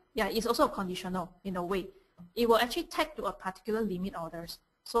a, yeah, it's also conditional in a way. It will actually tag to a particular limit orders.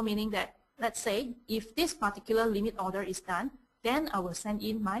 So meaning that, let's say, if this particular limit order is done, then I will send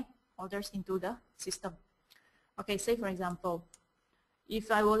in my orders into the system. Okay, say for example, if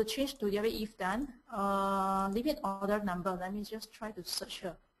I were to change to the other if done, limit order number, let me just try to search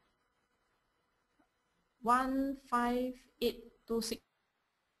here.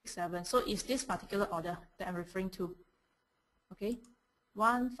 158267. So it's this particular order that I'm referring to. Okay,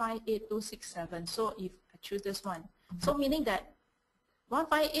 158267. So if I choose this one, so meaning that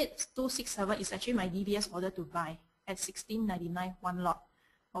 158267 is actually my DBS order to buy at $16.99 one lot.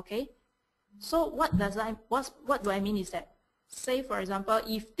 Okay, so what do I mean is that, say for example,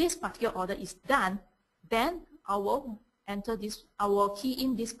 if this particular order is done, then I will enter this, I will key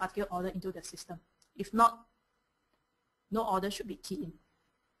in this particular order into the system. If not, no order should be keyed in.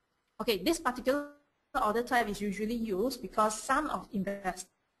 Okay, this particular order type is usually used because some of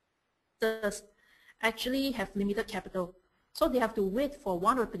investors actually have limited capital. So they have to wait for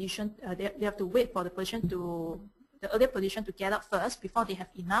one position, they have to wait for the position to, the earlier position to get up first before they have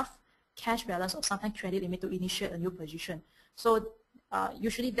enough cash balance or sometimes credit limit to initiate a new position. So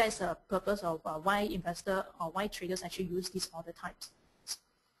usually that's the purpose of why investor or why traders actually use these order types.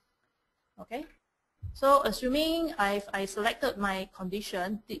 Okay, so assuming I selected my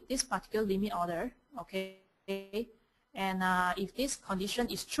condition, this particular limit order, okay, and if this condition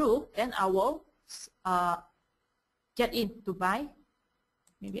is true, then I will get in to buy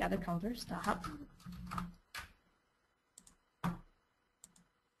maybe other counters, the hub.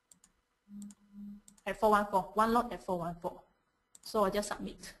 At 414, one lot at 414. So I just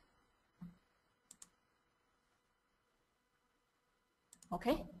submit.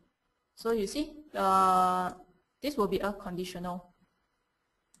 Okay, so you see, this will be a conditional.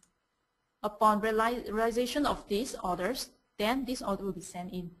 Upon realization of these orders, then this order will be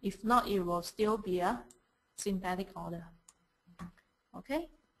sent in. If not, it will still be a synthetic order. Okay.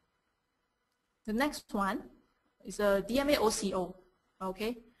 The next one is a DMA OCO.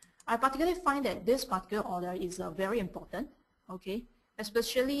 Okay. I particularly find that this particular order is very important. okay?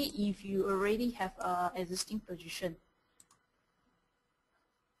 Especially if you already have an existing position.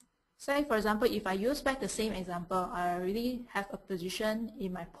 Say for example, if I use back the same example, I already have a position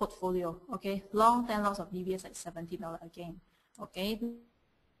in my portfolio, okay? Long 10 lots of DBS at $17 again, okay?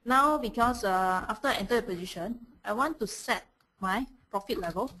 Now because after I enter the position, I want to set my profit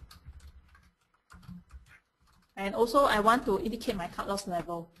level, and also I want to indicate my cut loss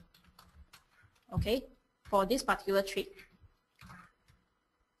level, okay, for this particular trade.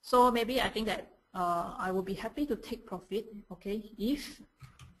 So maybe I think that I will be happy to take profit, okay, if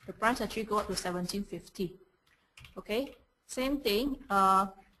the price actually go up to 17.50. Okay, same thing.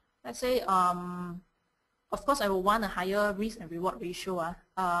 Let's say of course I will want a higher risk and reward ratio.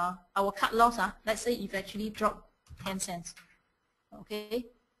 Our cut loss, let's say if actually drop 10 cents. Okay,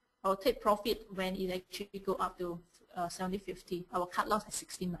 I will take profit when it actually go up to 17.50. Our cut loss is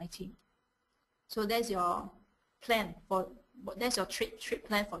 16.19. So that's your plan for that's your trade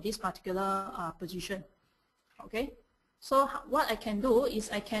plan for this particular position. Okay, so what I can do is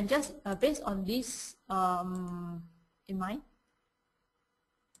I can just based on this in mind,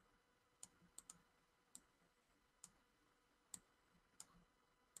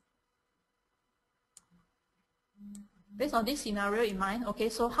 based on this scenario in mind, okay,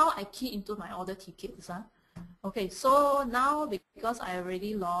 so how I key into my order tickets. Okay, so now because I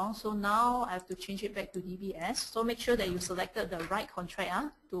already long, so now I have to change it back to DBS. So make sure that you selected the right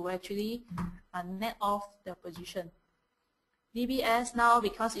contract to actually net off the position. DBS now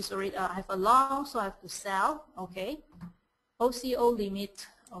because it's already I have a long, so I have to sell. Okay, OCO limit.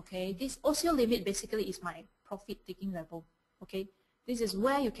 Okay, this OCO limit basically is my profit taking level. Okay, this is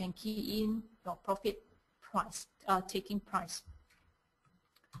where you can key in your profit price taking price.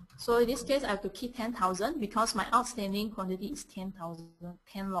 So in this case, I have to key 10,000 because my outstanding quantity is 10,000,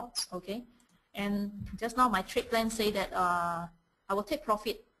 10 lots, okay? And just now my trade plan say that I will take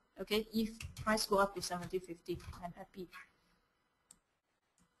profit, okay, if price go up to 17.50, I'm happy.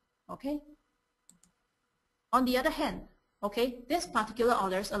 Okay? On the other hand, okay, this particular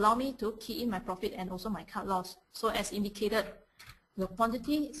orders allow me to key in my profit and also my cut loss. So as indicated, the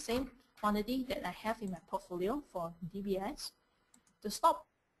quantity, same quantity that I have in my portfolio for DBS, the stop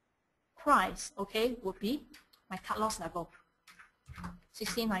price, okay, would be my cut loss level,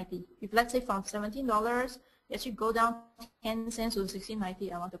 16.90. If let's say from $17, it actually go down 10 cents to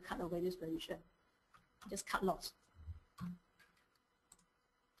 16.90, I want to cut away this position. Just cut loss.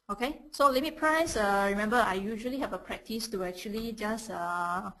 Okay, so limit price, remember I usually have a practice to actually just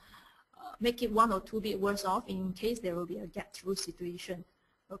make it 1 or 2 bit worse off in case there will be a gap through situation.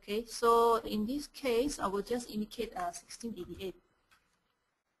 Okay, so in this case, I will just indicate 16.88.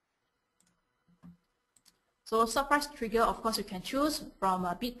 So stop price trigger, of course, you can choose from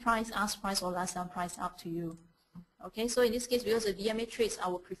bid price, ask price, or last down price, up to you. Okay, so in this case, because the DMA trades, I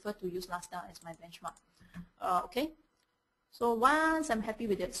would prefer to use last down as my benchmark. Okay, so once I'm happy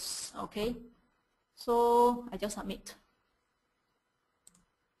with this, okay, so I just submit.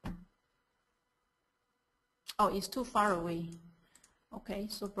 Oh, it's too far away. Okay,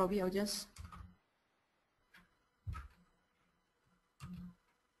 so probably I'll just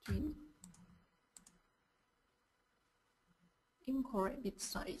incorrect bit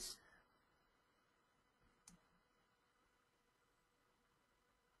size.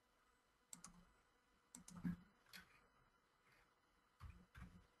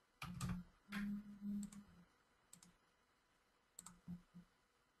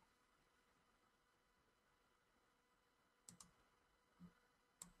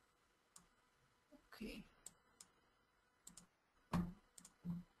 Okay.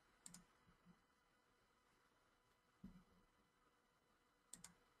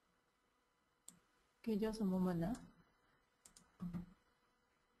 Okay, just a moment.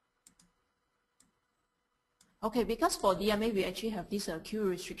 Okay, because for DMA, we actually have this Q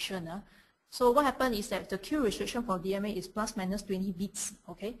restriction. So what happened is that the Q restriction for DMA is plus minus 20 bits,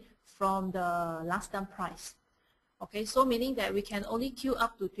 okay, from the last time price. Okay, so meaning that we can only queue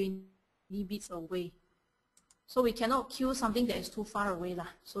up to 20 bits away. So we cannot queue something that is too far away.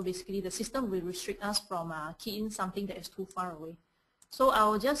 So basically the system will restrict us from keying something that is too far away. So I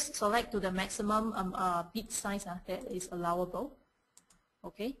will just select to the maximum bit size that is allowable.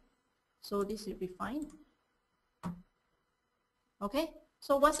 Okay, so this will be fine. Okay,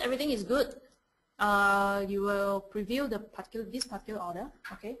 so once everything is good, you will preview this particular order.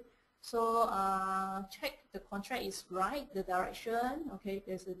 Okay, so check the contract is right, the direction. Okay,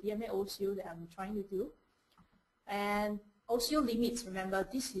 there's a DMA OCO that I'm trying to do, and OCO limits. Remember,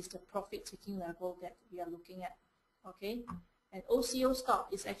 this is the profit taking level that we are looking at. Okay, and OCO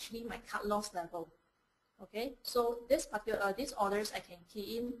stop is actually my cut loss level. Okay, so this particular these orders I can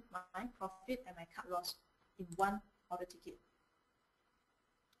key in my profit and my cut loss in one order ticket.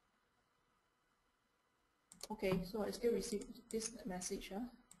 Okay, so I still receive this message.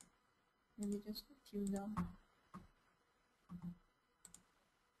 Let me just tune down.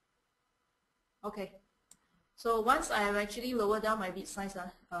 Okay, so once I have actually lowered down my bid size,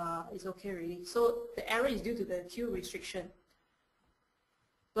 it's okay already. So the error is due to the queue restriction,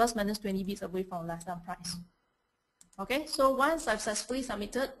 plus minus 20 bits away from last time price. Okay, so once I've successfully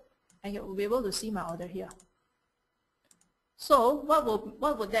submitted, I will be able to see my order here. So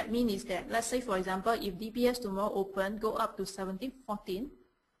what would that mean is that, let's say for example, if DPS tomorrow open, go up to 1714,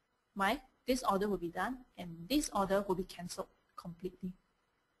 this order will be done and this order will be cancelled completely.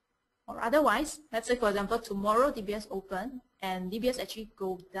 Or otherwise, let's say for example, tomorrow DBS open and DBS actually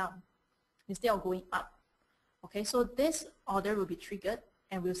go down instead of going up. Okay, so this order will be triggered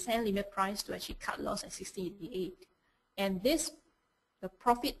and will send limit price to actually cut loss at 1688. And the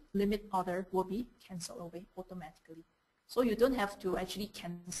profit limit order will be cancelled away automatically. So you don't have to actually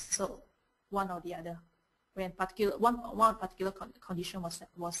cancel one or the other when one particular condition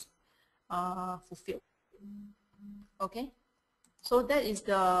was fulfilled. Okay. So that is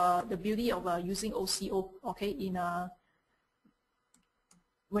the beauty of using OCO, okay,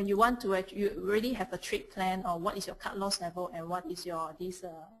 when you want to you already have a trade plan or what is your cut loss level and what is your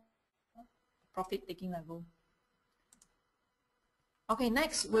profit taking level. Okay,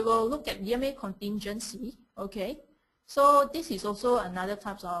 next we will look at DMA contingency. Okay, so this is also another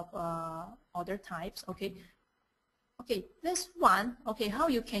types of order types. Okay, this one, okay, how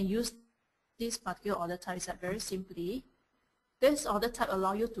you can use this particular order type is that very simply. This order type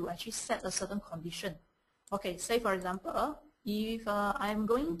allows you to actually set a certain condition. Okay, say for example, if I'm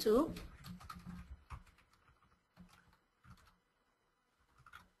going to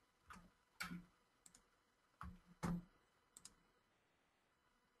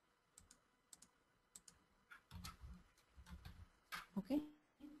okay.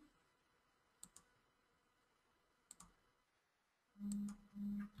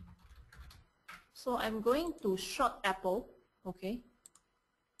 So I'm going to short Apple, okay,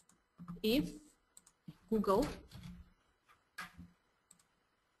 if Google,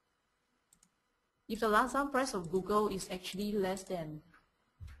 if the last time price of Google is actually less than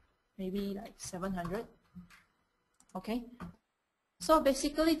maybe like 700, okay. So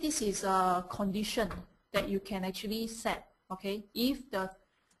basically this is a condition that you can actually set, okay, if the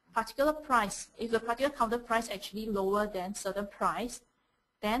particular price, if the particular counter price actually lower than certain price,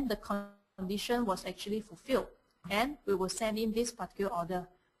 then the condition was actually fulfilled and we will send in this particular order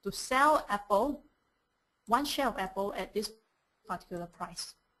to sell Apple, one share of Apple at this particular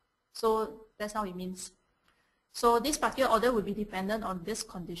price. So that's how it means. So this particular order will be dependent on this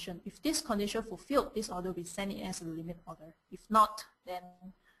condition. If this condition fulfilled, this order will be sent in as a limit order. If not, then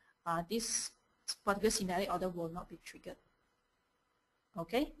this particular scenario order will not be triggered.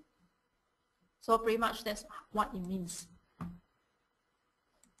 Okay? So pretty much that's what it means.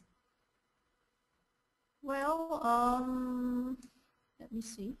 Well, let me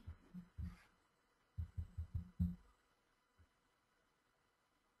see.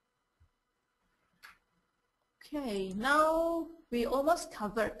 Okay, now we almost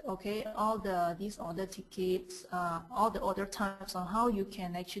covered, okay, all these order tickets, all the order types on how you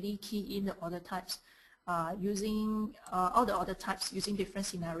can actually key in the order types using all the order types using different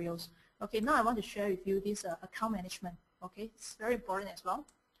scenarios. Okay, now I want to share with you this account management. Okay, it's very important as well.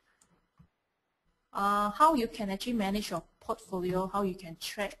 How you can actually manage your portfolio, how you can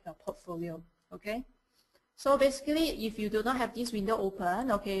track your portfolio. Okay, so basically if you do not have this window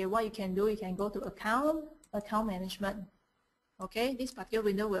open, okay, what you can do, you can go to account management. Okay, this particular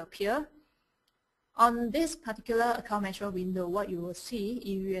window will appear. On this particular account management window, what you will see,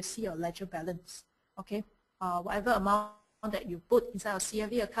 you will see your ledger balance. Okay, whatever amount that you put inside a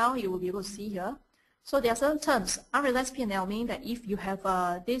CFD account, you will be able to see here. So there are certain terms. Unrealized P&L meaning that if you have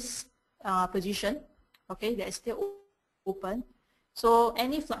this position, okay, that is still open, so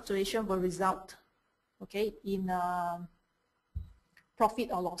any fluctuation will result, okay, in profit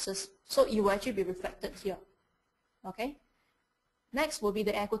or losses. So it will actually be reflected here. Okay. Next will be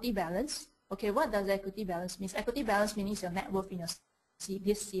the equity balance. Okay, what does equity balance mean? Equity balance means your net worth in your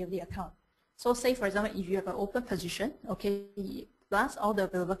this CFD account. So say for example, if you have an open position, okay, plus all the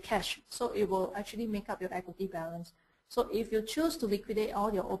available cash, so it will actually make up your equity balance. So if you choose to liquidate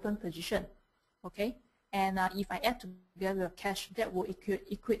all your open position, okay, and if I add together your cash, that will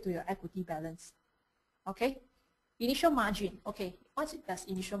equate to your equity balance. Okay. Initial margin. Okay, what does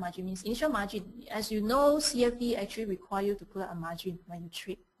initial margin mean? Initial margin, as you know, CFD actually require you to put a margin when you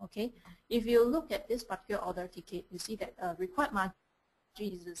trade. Okay, if you look at this particular order ticket, you see that required margin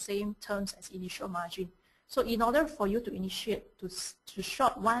is the same terms as initial margin. So in order for you to initiate to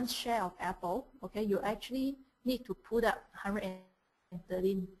short one share of Apple, okay, you actually need to put up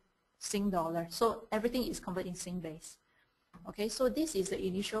 113 Sing dollar. So everything is converted in Sing base. Okay, so this is the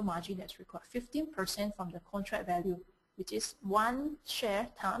initial margin that's required, 15% from the contract value, which is one share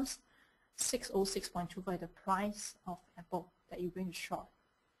times 606.25, the price of Apple that you're going to short.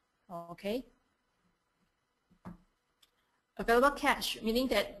 Okay. Available cash, meaning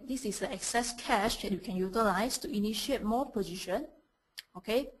that this is the excess cash that you can utilize to initiate more position,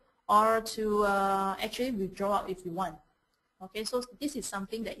 okay, or to actually withdraw out if you want. Okay, so this is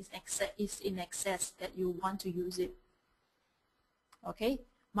something that is in excess that you want to use it. Okay,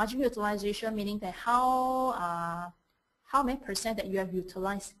 margin utilization, meaning that how many percent that you have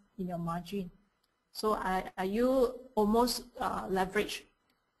utilized in your margin. So are you almost leverage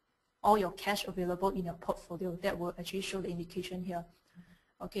all your cash available in your portfolio? That will actually show the indication here.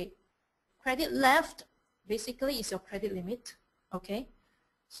 Okay, credit left basically is your credit limit. Okay,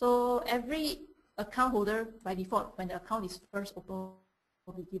 so every account holder by default, when the account is first opened,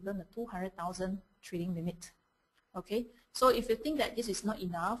 will be given a 200,000 trading limit. Okay, so if you think that this is not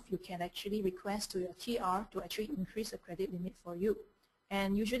enough, you can actually request to your TR to actually increase the credit limit for you.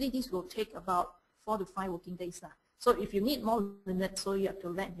 And usually this will take about 4 to 5 working days. So if you need more limit, so you have to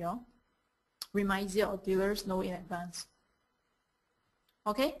let your reminder or dealers know in advance.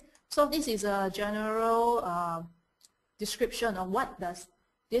 Okay, so this is a general description of what does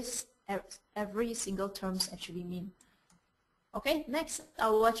this every single terms actually mean. Okay, next I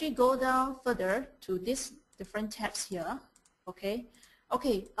will actually go down further to these different tabs here. Okay,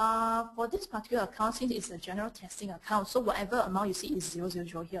 for this particular account, since it's a general testing account, so whatever amount you see is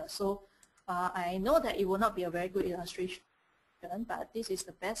 000 here. So I know that it will not be a very good illustration, but this is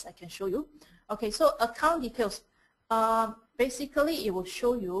the best I can show you. Okay, so account details. Basically, it will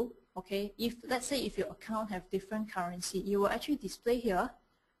show you, okay, if let's say if your account have different currency, it will actually display here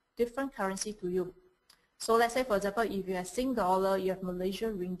different currency to you. So let's say, for example, if you have Sing dollar, you have Malaysia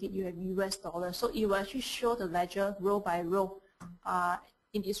ringgit, you have US dollar, so it will actually show the ledger row by row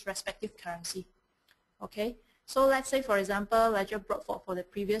in its respective currency. Okay, so let's say, for example, ledger brought forward for the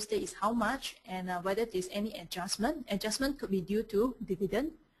previous day is how much, and whether there's any adjustment. Adjustment could be due to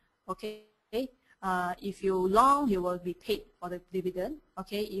dividend. Okay, if you long, you will be paid for the dividend.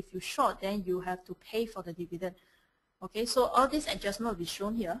 Okay, if you short, then you have to pay for the dividend. Okay, so all this adjustment will be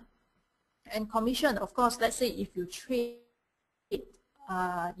shown here. And commission, of course, let's say if you trade,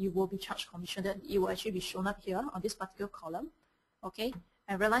 you will be charged commission. Then it will actually be shown up here on this particular column. Okay,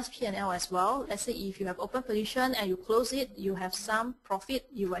 and realized P&L as well. Let's say if you have open position and you close it, you have some profit,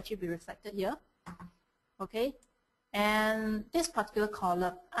 you will actually be reflected here. Okay, and this particular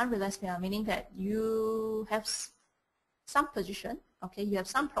column, unrealized P&L, meaning that you have some position. Okay, you have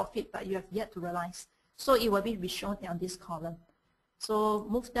some profit, but you have yet to realize. So it will be shown on this column. So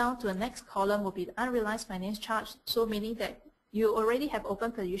move down to the next column will be the unrealized finance charge. So meaning that you already have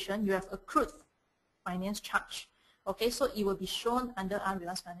open position, you have accrued finance charge. Okay, so it will be shown under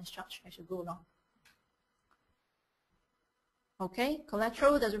unrealized finance charge as you go along. Okay,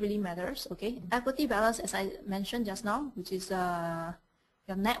 collateral doesn't really matter. Okay, equity balance, as I mentioned just now, which is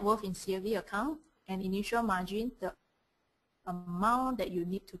your net worth in CFD account, and initial margin, the amount that you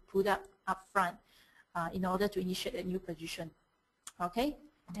need to put up upfront in order to initiate a new position. Okay,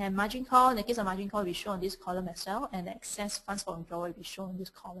 and margin call, in the case of margin call, will be shown in this column as well, and excess funds for withdrawal will be shown in this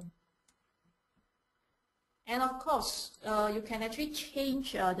column. And of course, you can actually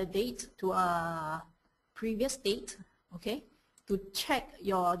change the date to a previous date, okay, to check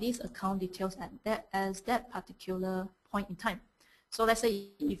these account details at that particular point in time. So let's say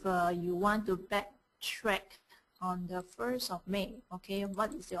if you want to backtrack on the 1st of May, okay,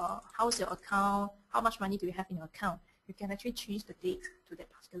 how's your account, how much money do you have in your account? You can actually change the date to that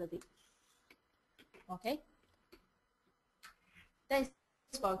particular date. Okay, that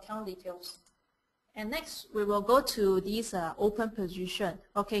is for account details. And next, we will go to these open position.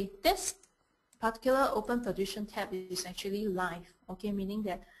 Okay, this particular open position tab is actually live. Okay, meaning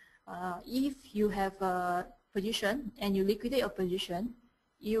that if you have a position and you liquidate a position,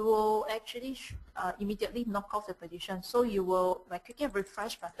 you will actually immediately knock off the position. So you will, by clicking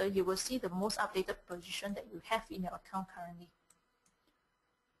refresh button, you will see the most updated position that you have in your account currently.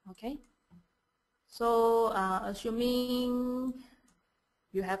 Okay, so assuming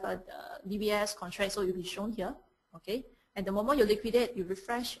you have a DBS contract, so it will be shown here. Okay, and the moment you liquidate, you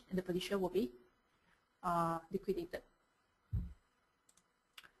refresh, and the position will be liquidated.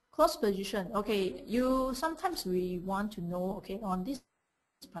 Close position. Okay, sometimes we want to know. Okay, on this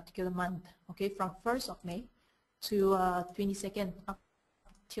particular month, okay, from 1st of May to 22nd up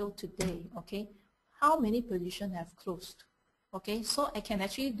till today, okay, how many positions have closed? Okay, so I can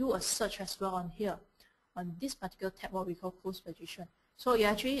actually do a search as well on here, on this particular tab, what we call closed position. So it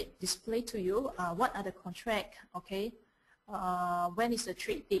actually display to you what are the contract, okay, when is the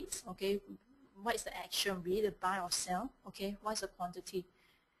trade date, okay, what is the action, be it buy or sell, okay, what is the quantity,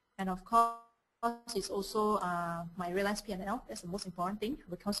 and of course it's also my realized P&L. That's the most important thing,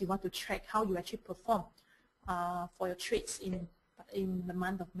 because you want to track how you actually perform for your trades in the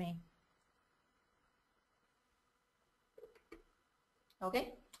month of May.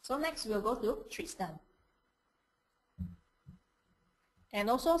 Okay, so next we'll go to trades done. And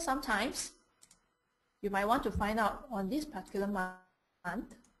also sometimes you might want to find out on this particular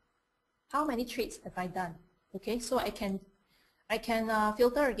month how many trades have I done. Okay, so I can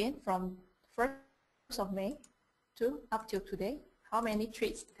filter again from 1st of May to up till today. How many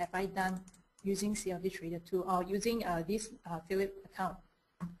trades have I done using CFDTrader 2 or using this Phillip account?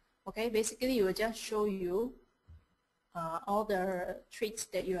 Okay, basically it will just show you all the trades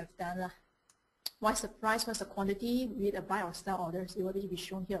that you have done. What's the price, what's the quantity, with a buy or sell orders, it will be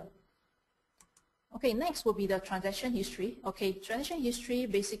shown here. Okay, next will be the transaction history. Okay, transaction history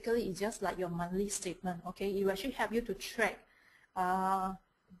basically is just like your monthly statement. Okay, it will actually help you to track what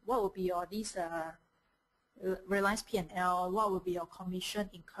will be your realized P&L, what will be your commission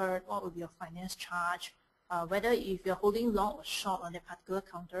incurred, what will be your finance charge, whether if you're holding long or short on the particular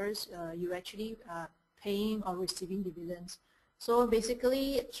counters, you actually paying or receiving dividends. So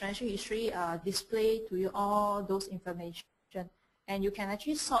basically, transaction history display to you all those information, and you can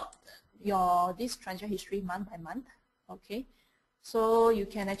actually sort this transaction history month by month. Okay, so you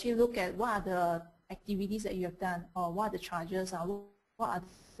can actually look at what are the activities that you have done, or what are the charges, or what are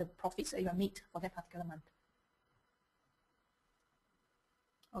the profits that you have made for that particular month.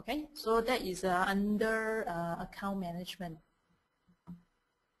 Okay, so that is under account management.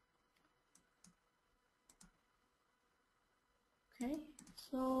 Okay,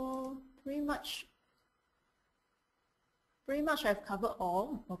 so pretty much I've covered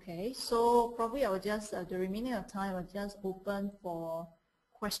all. Okay, so probably I will just the remaining of time I will just open for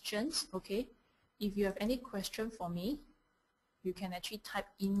questions. Okay, if you have any question for me, you can actually type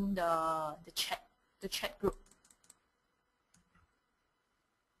in the chat group.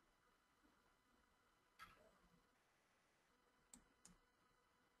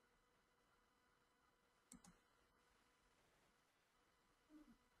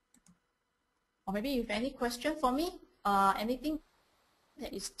 Or maybe if any question for me, anything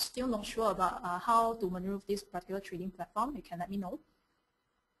that is still not sure about how to maneuver this particular trading platform, you can let me know.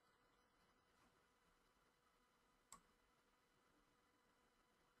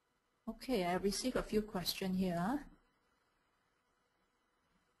 Okay, I received a few questions here.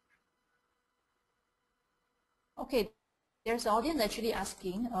 Okay, there's an audience actually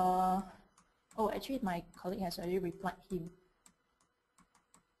asking, oh, actually my colleague has already replied him.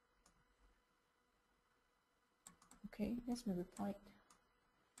 Okay, that's my reply.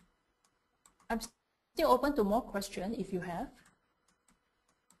 I'm still open to more questions if you have.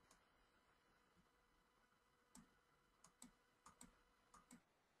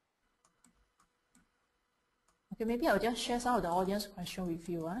 Okay, maybe I'll just share some of the audience question with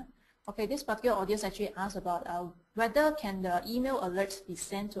you. Okay, this particular audience actually asked about whether can the email alerts be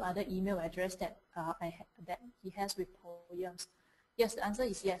sent to other email address that that he has with poems. Yes, the answer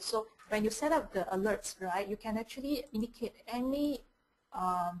is yes. So when you set up the alerts, right, you can actually indicate any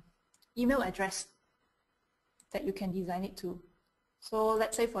email address that you can design it to. So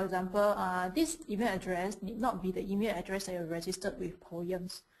let's say, for example, this email address need not be the email address that you're registered with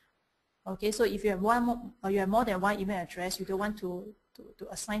poems. Okay, so if you have you have more than one email address, you don't want to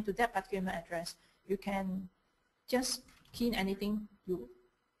assign to that particular email address, you can just key in anything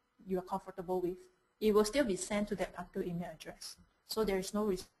you are comfortable with. It will still be sent to that particular email address. So there is no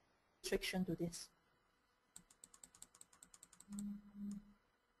restriction to this.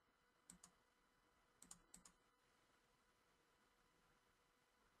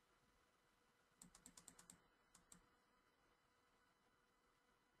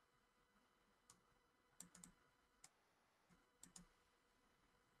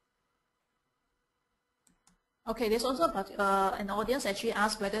 Okay, there's also an audience actually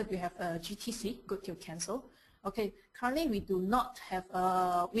asked whether we have a GTC, good till cancel. Okay, currently we do not have,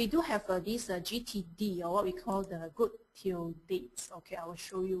 we do have this GTD, or what we call the good till dates. Okay, I will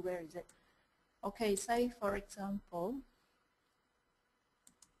show you where is it. Okay, say for example,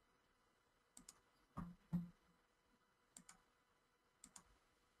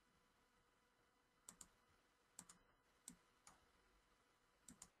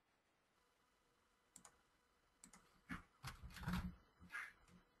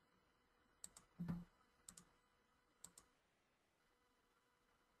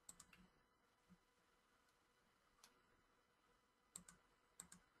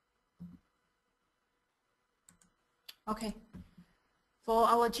 Okay. For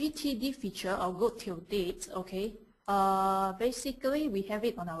our GTD feature, or good till date, okay, basically we have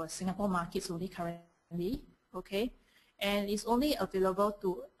it on our Singapore markets only currently, okay, and it's only available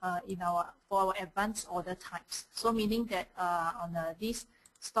to for our advanced order types. So meaning that on this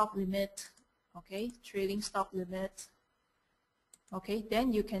stop limit, okay, trailing stop limit, okay,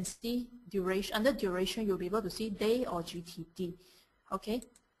 then you can see duration. Under duration, you'll be able to see day or GTD, okay.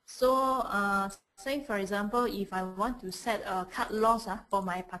 So say for example, if I want to set a cut loss for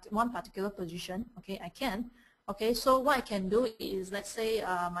my one particular position, okay, I can. Okay, so what I can do is, let's say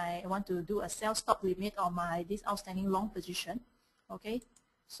I want to do a sell stop limit on this outstanding long position. Okay,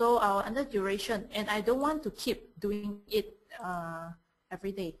 so under duration, and I don't want to keep doing it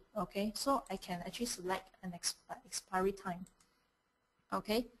every day. Okay, so I can actually select an expiry time.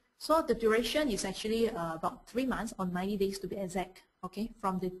 Okay, so the duration is actually about 3 months or 90 days to be exact. Okay,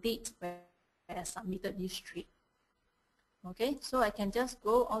 from the date where I submitted this trade. Okay, so I can just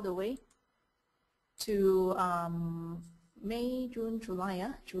go all the way to May, June,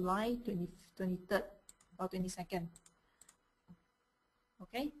 July, July 23rd or 22nd.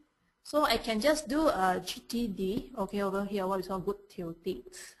 Okay, so I can just do a GTD, okay, over here, what is called good till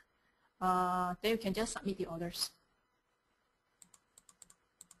date. Then you can just submit the orders.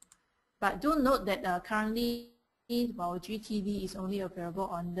 But do note that currently our GTD is only available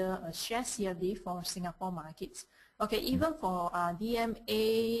under a share CFD for Singapore markets. Okay, even for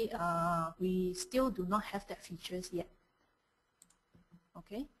DMA, we still do not have that features yet.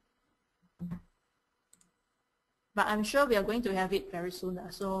 Okay, but I'm sure we are going to have it very soon,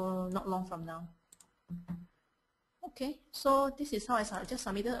 so not long from now. Okay, so this is how I just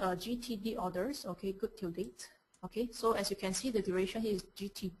submitted a GTD orders. Okay, good till date. Okay, so as you can see, the duration here is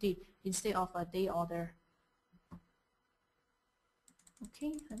GTD instead of a day order.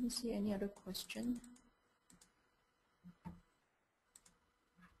 Okay, let me see any other question.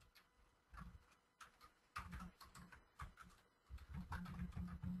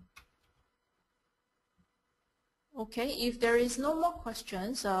 Okay, if there is no more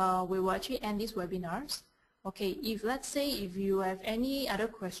questions, we will actually end these webinars. Okay, if let's say if you have any other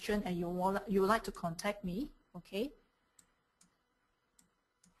question and you would like to contact me, okay.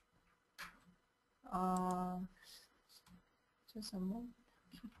 Just a moment.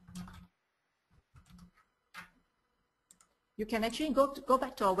 You can actually go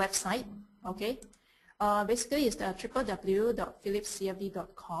back to our website. Okay, basically it's the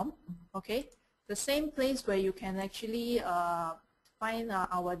www.phillipcfd.com. Okay, the same place where you can actually find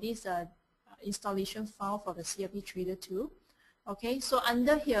this installation file for the CFDTrader 2. Okay, so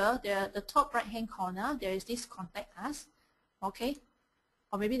under here, the top right hand corner, there is this contact us. Okay,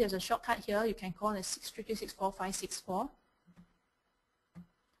 or maybe there's a shortcut here. You can call it 633-64564.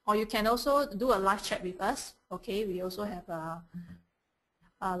 Or you can also do a live chat with us. Okay, we also have a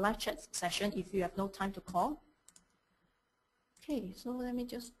live chat session if you have no time to call. Okay, so let me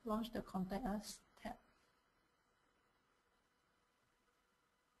just launch the contact us tab.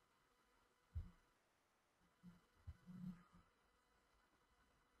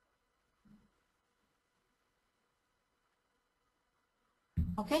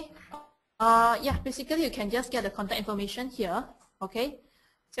 Okay, yeah, basically you can just get the contact information here. Okay,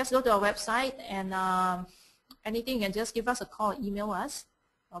 just go to our website, and anything you can just give us a call or email us.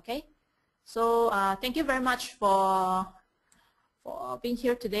 Okay, so thank you very much for being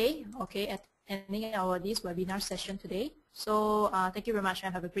here today. Okay, attending this webinar session today. So thank you very much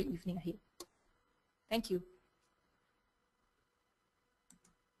and have a great evening ahead. Thank you.